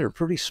inside are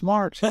pretty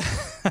smart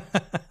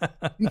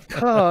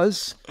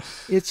because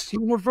it's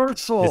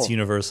universal. It's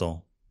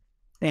universal.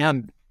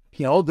 And,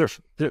 there's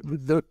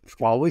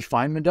probably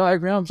Feynman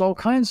diagrams all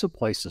kinds of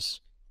places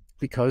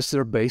because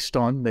they're based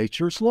on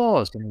nature's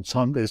laws. And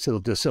some there's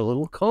just a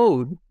little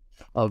code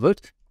of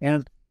it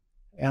and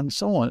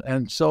so on.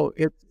 And so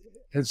it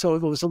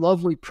was a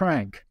lovely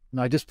prank. And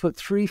I just put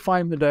 3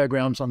 Feynman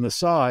diagrams on the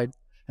side,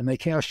 and they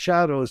cast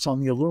shadows on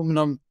the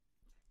aluminum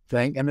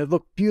thing, and it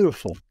looked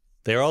beautiful.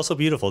 They're also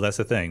beautiful. That's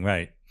the thing,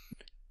 right?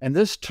 And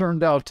this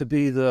turned out to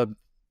be the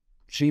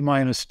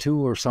G-2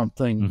 or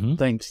something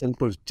thing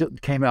that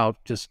came out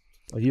just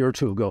a year or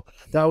two ago.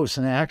 That was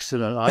an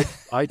accident.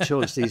 I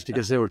chose these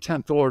because they were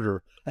 10th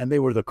order, and they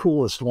were the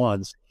coolest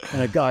ones.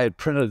 And a guy had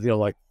printed,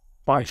 like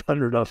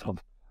 500 of them.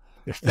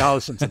 There's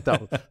thousands and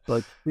thousands.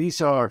 But these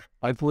are,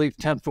 I believe,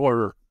 10th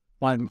order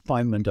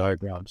Feynman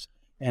diagrams.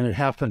 And it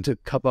happened to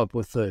come up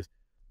with something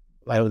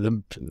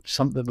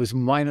that was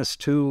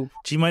 -2.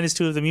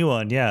 G-2 of the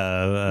muon,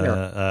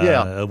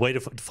 a way to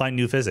find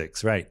new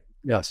physics, right?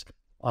 Yes.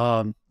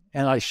 And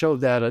I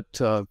showed that at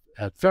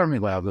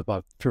Fermilab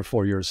about 3 or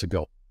 4 years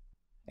ago.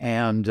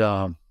 And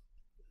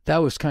that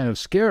was kind of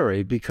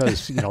scary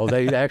because,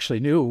 they actually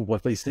knew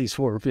what these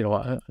were,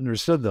 I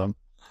understood them.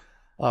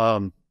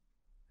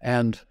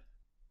 And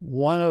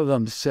one of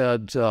them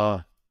said,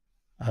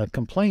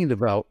 complained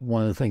about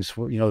one of the things,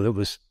 that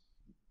was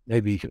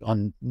maybe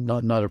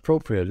not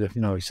appropriate.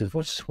 He said,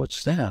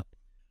 what's that?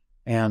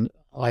 And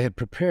I had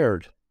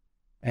prepared,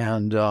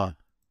 and I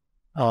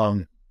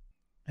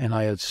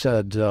had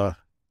said,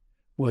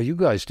 well, you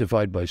guys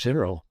divide by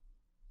 0.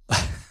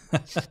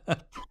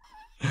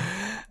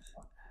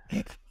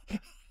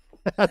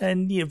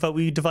 But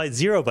we divide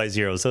 0 by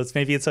 0, so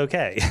maybe it's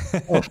okay.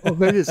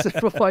 Maybe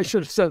I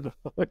should have said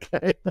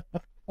okay.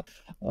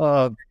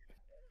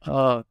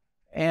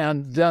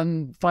 And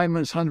then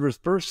Feynman's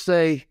 100th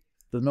birthday,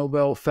 the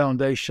Nobel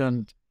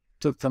Foundation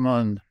took them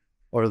on,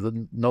 or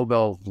the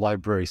Nobel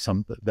Library,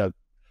 took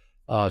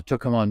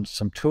them on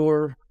some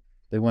tour.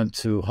 They went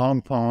to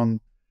Hong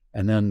Kong,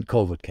 and then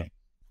COVID came.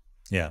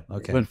 Yeah,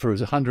 okay. Went for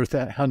his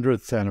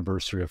 100th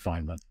anniversary of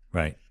Feynman.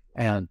 Right.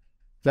 And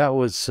that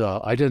was,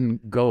 I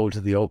didn't go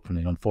to the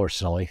opening,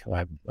 unfortunately.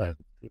 It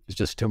was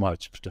just too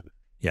much.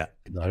 Yeah.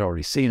 I'd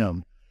already seen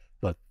them,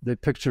 but the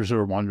pictures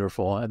are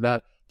wonderful. And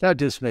that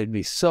just made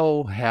me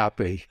so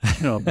happy,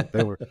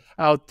 they were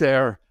out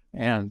there.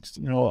 And,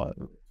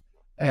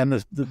 and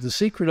the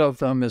secret of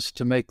them is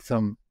to make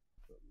them,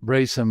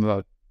 raise them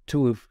about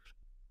 2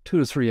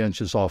 to 3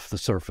 inches off the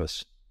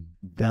surface.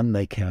 Then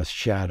they cast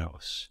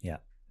shadows. Yeah.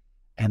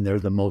 And they're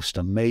the most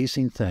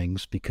amazing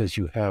things because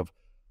you have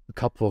a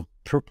couple of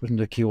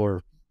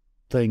perpendicular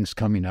things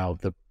coming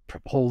out that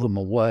pull them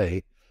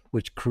away,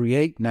 which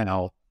create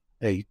now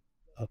a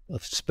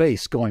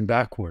space going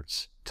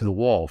backwards to the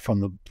wall, from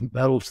the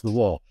metal to the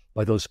wall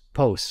by those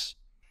posts.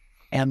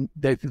 And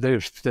the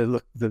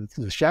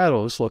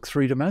shadows look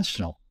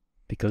 3-dimensional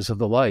because of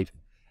the light.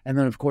 And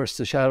then, of course,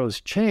 the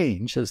shadows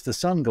change as the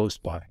sun goes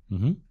by.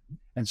 Mm-hmm.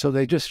 And so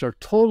they just are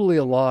totally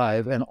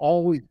alive and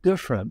always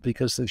different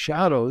because the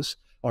shadows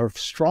are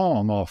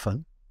strong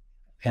often,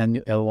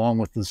 and along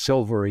with the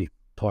silvery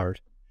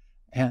part.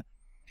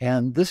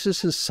 And this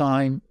is a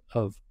sign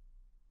of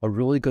a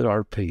really good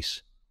art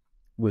piece,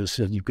 was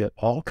that you get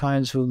all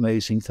kinds of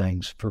amazing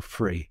things for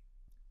free.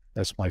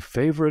 That's my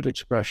favorite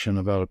expression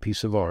about a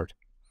piece of art.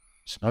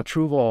 It's not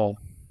true of all.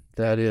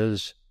 That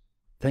is,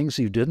 things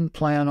you didn't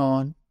plan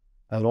on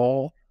at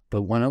all,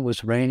 but when it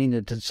was raining,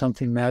 it did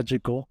something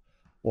magical.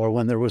 Or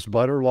when there was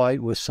butter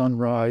light with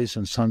sunrise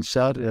and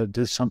sunset, it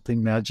did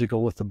something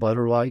magical with the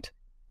butter light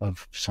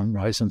of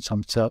sunrise and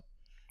sunset.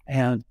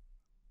 And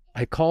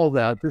I call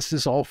that, this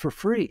is all for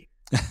free.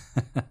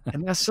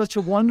 And that's such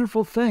a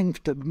wonderful thing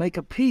to make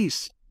a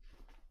piece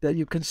that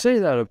you can say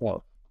that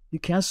about. You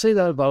can say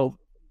that about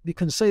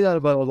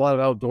a lot of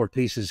outdoor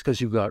pieces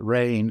because you've got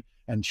rain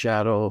and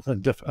shadow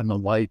and the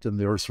light and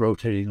the earth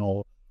rotating,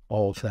 all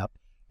of that.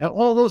 And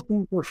all those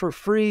things were for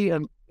free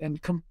and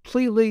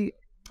completely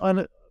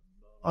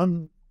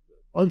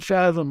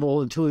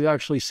unfathomable until you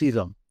actually see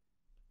them.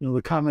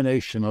 The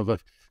combination of a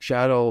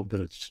shadow, but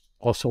it's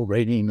also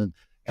raining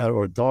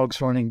or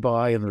dogs running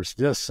by, and there's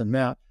this and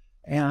that.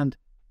 And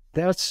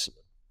that's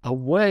a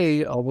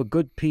way of a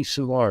good piece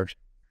of art.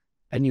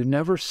 And you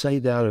never say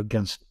that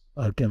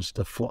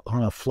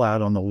on a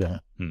flat on the wall.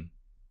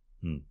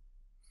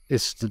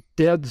 It's the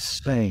dead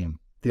same,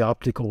 the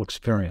optical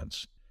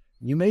experience.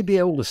 You may be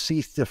able to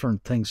see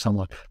different things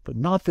somewhat, but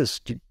not this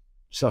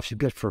stuff you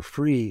get for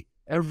free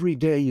every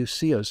day you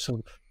see it.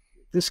 So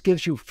this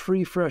gives you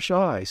free, fresh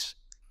eyes.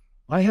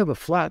 I have a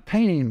flat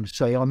painting,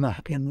 say,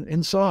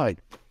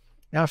 inside,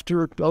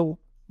 after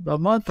a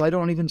month, I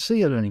don't even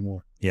see it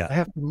anymore. Yeah. I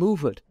have to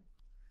move it.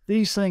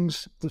 These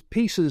things, the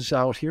pieces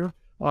out here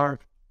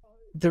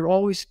they're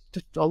always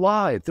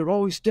alive. They're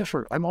always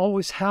different. I'm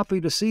always happy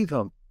to see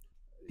them.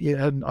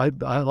 Yeah, and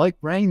I like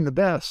rain the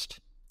best.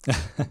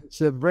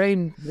 The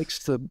rain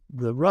makes the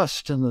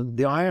rust and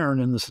the iron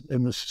and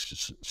the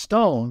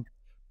stone,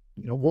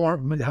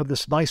 warm. Have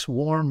this nice,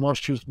 warm,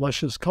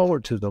 luscious color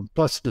to them.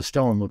 Plus, the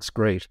stone looks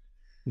great,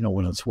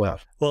 when it's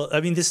wet. Well,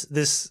 I mean,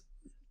 this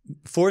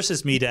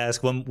forces me to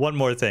ask one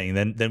more thing,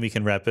 then we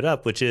can wrap it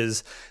up, which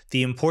is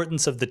the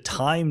importance of the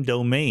time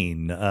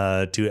domain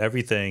to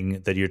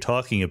everything that you're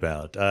talking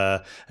about.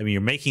 I mean,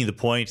 you're making the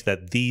point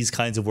that these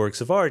kinds of works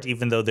of art,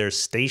 even though they're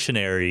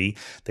stationary,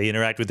 they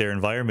interact with their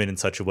environment in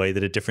such a way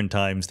that at different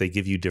times they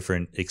give you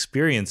different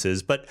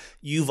experiences. But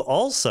you've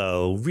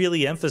also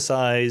really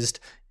emphasized,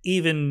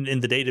 even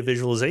in the data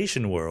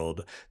visualization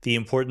world, the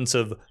importance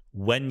of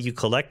when you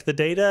collect the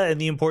data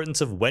and the importance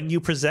of when you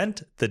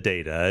present the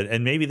data.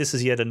 And maybe this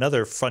is yet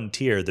another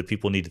frontier that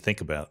people need to think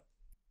about.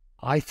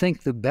 I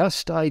think the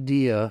best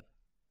idea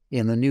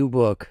in the new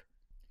book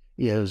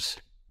is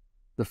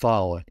the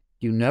following.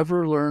 You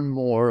never learn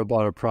more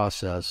about a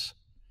process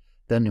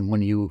than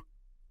when you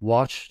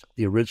watched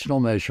the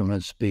original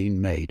measurements being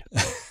made.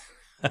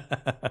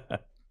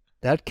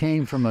 That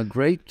came from a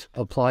great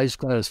applied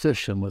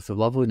statistician with a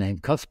lovely name,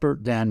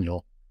 Cuthbert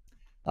Daniel,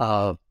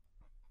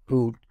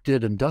 who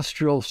did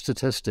industrial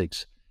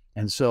statistics.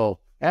 And so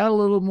add a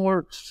little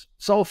more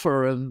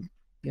sulfur and,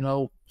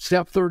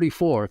 step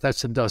 34,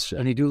 that's industrial.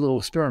 And he'd do little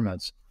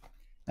experiments.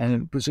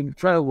 And it was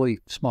incredibly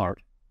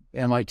smart,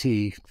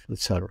 MIT,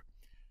 etc.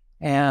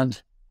 And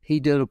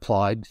he did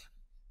applied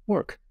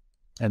work.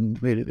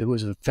 And it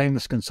was a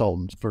famous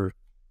consultant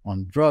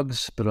on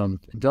drugs, but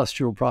on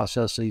industrial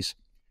processes.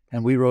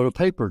 And we wrote a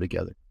paper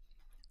together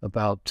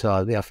about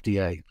the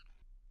FDA.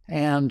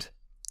 And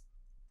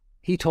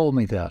he told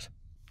me that.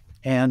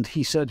 And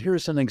he said,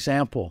 here's an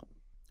example.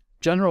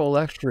 General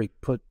Electric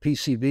put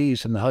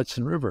PCBs in the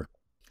Hudson River,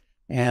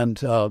 and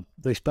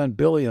they spent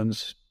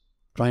billions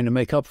trying to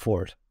make up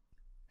for it.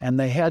 And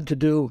they had to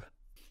do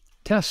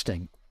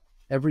testing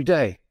every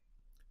day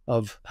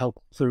of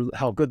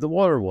how good the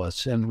water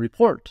was and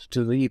report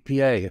to the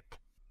EPA.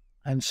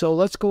 And so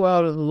let's go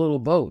out in a little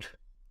boat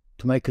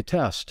to make a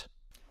test.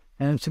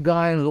 And it's a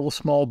guy in a little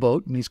small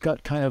boat, and he's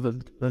got kind of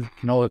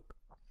a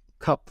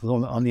cup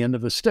on the end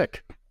of a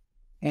stick.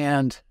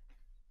 And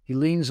he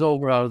leans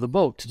over out of the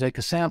boat to take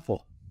a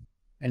sample.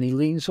 And he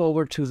leans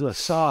over to the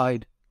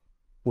side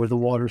where the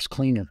water's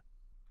cleaner.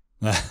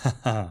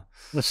 The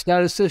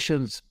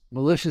statisticians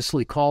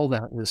maliciously call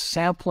that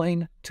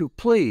sampling to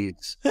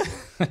please.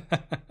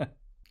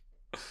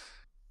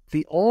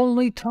 The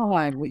only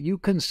time that you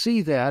can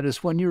see that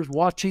is when you're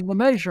watching the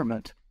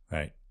measurement.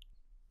 Right.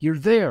 You're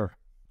there.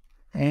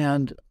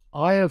 And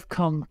I have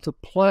come to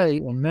play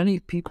in many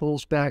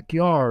people's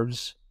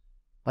backyards.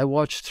 I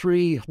watched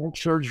 3 heart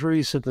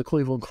surgeries at the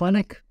Cleveland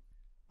Clinic,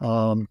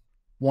 1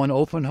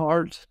 open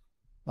heart,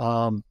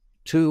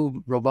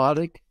 2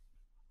 robotic.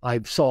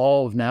 I saw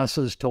all of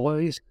NASA's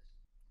toys,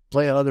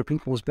 play in other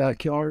people's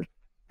backyard.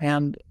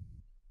 And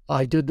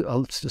I did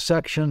a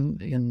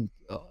section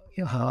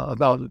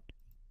about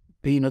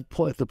being at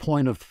the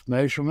point of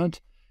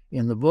measurement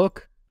in the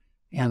book.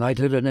 And I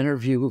did an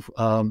interview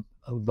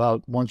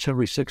about once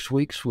every 6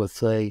 weeks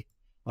with a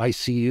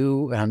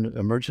ICU and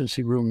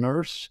emergency room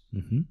nurse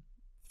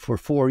for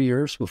 5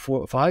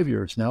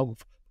 years now,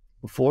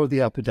 before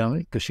the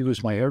epidemic, because she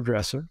was my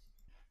hairdresser.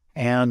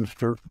 And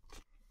for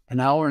an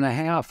hour and a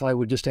half, I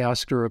would just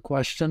ask her a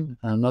question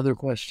and another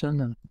question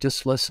and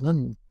just listen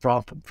and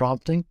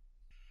prompting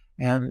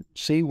and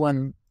see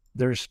when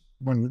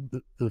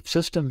the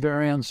system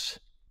variance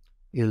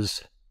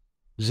is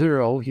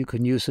 0, you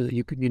can use it.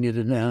 You need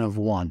an N of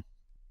 1.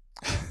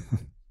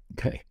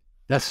 Okay,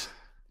 that's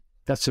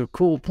a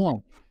cool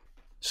point.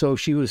 So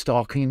she was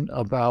talking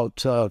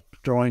about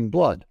drawing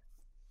blood.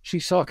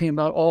 She's talking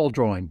about all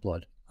drawing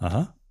blood.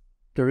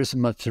 There isn't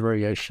much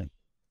variation.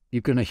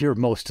 You're going to hear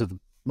most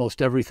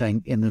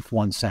everything in this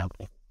one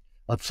sample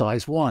of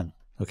size 1.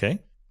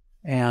 Okay,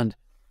 and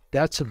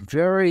that's a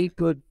very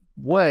good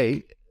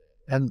way.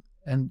 And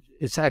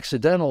it's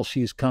accidental.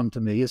 She's come to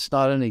me. It's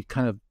not any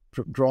kind of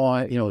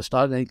drawing. It's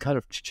not any kind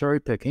of cherry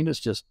picking. It's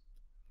just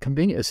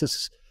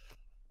convenience.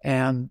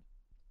 And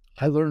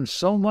I learned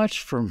so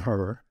much from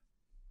her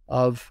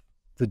of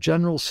the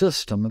general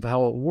system of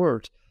how it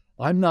worked.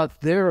 I'm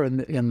not there in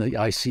the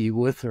ICU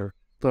with her,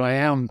 but I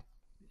am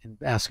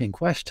asking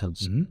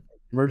questions.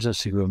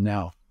 Emergency room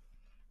now.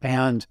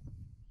 And,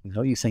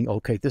 you think,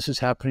 okay, this is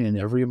happening in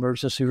every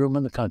emergency room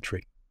in the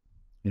country.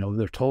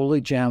 They're totally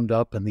jammed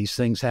up and these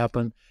things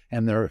happen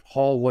and their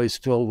hallways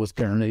filled with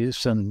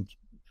gurneys and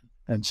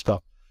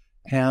stuff.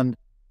 And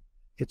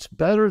it's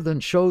better than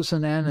shows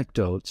and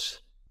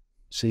anecdotes.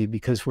 See,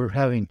 because we're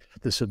having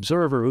this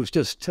observer who's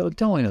just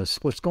telling us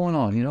what's going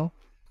on,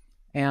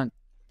 And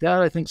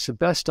that, I think, is the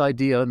best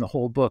idea in the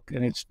whole book.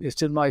 And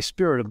it's in my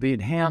spirit of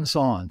being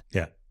hands-on.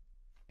 Yeah.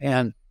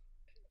 And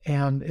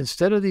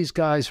instead of these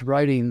guys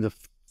writing the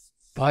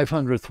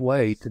 500th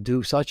way to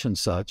do such and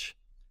such.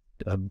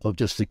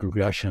 Logistic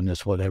regression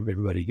is what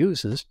everybody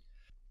uses.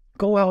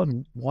 Go out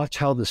and watch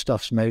how the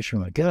stuff's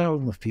measured. Get out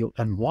in the field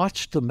and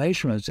watch the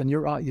measurements, and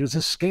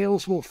the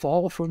scales will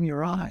fall from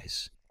your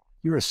eyes.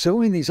 You're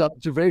assuming these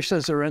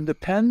observations are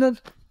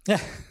independent?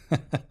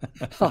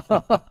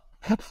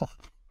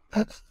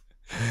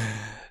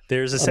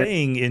 There's a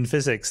saying in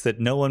physics that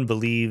no one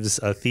believes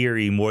a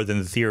theory more than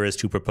the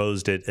theorist who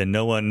proposed it, and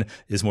no one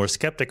is more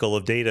skeptical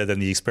of data than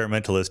the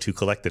experimentalist who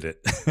collected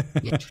it.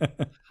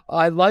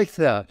 I like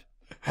that.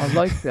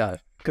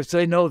 Because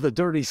they know the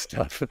dirty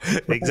stuff.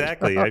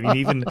 Exactly. I mean,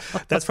 even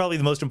that's probably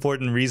the most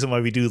important reason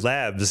why we do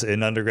labs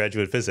in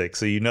undergraduate physics.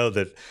 So you know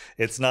that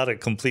it's not a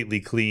completely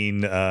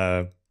clean,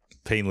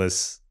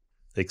 painless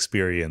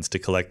experience to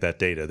collect that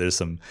data. There's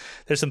some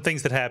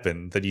things that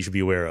happen that you should be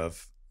aware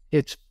of.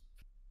 It's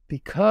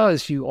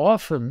because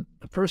the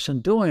person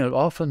doing it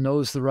often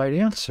knows the right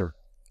answer.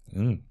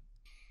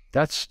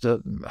 That's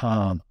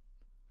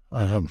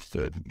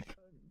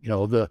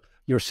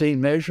you're seeing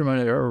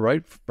measurement error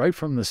right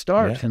from the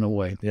start in a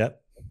way.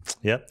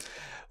 Yep.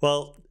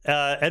 Well,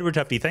 Edward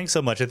Tufte, thanks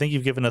so much. I think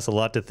you've given us a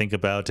lot to think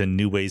about and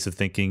new ways of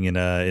thinking in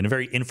a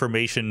very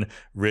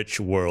information-rich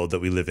world that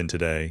we live in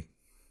today.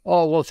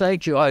 Oh, well,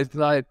 thank you. I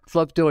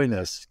love doing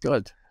this.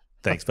 Good.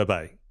 Thanks.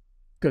 Bye-bye.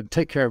 Good.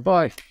 Take care.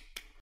 Bye.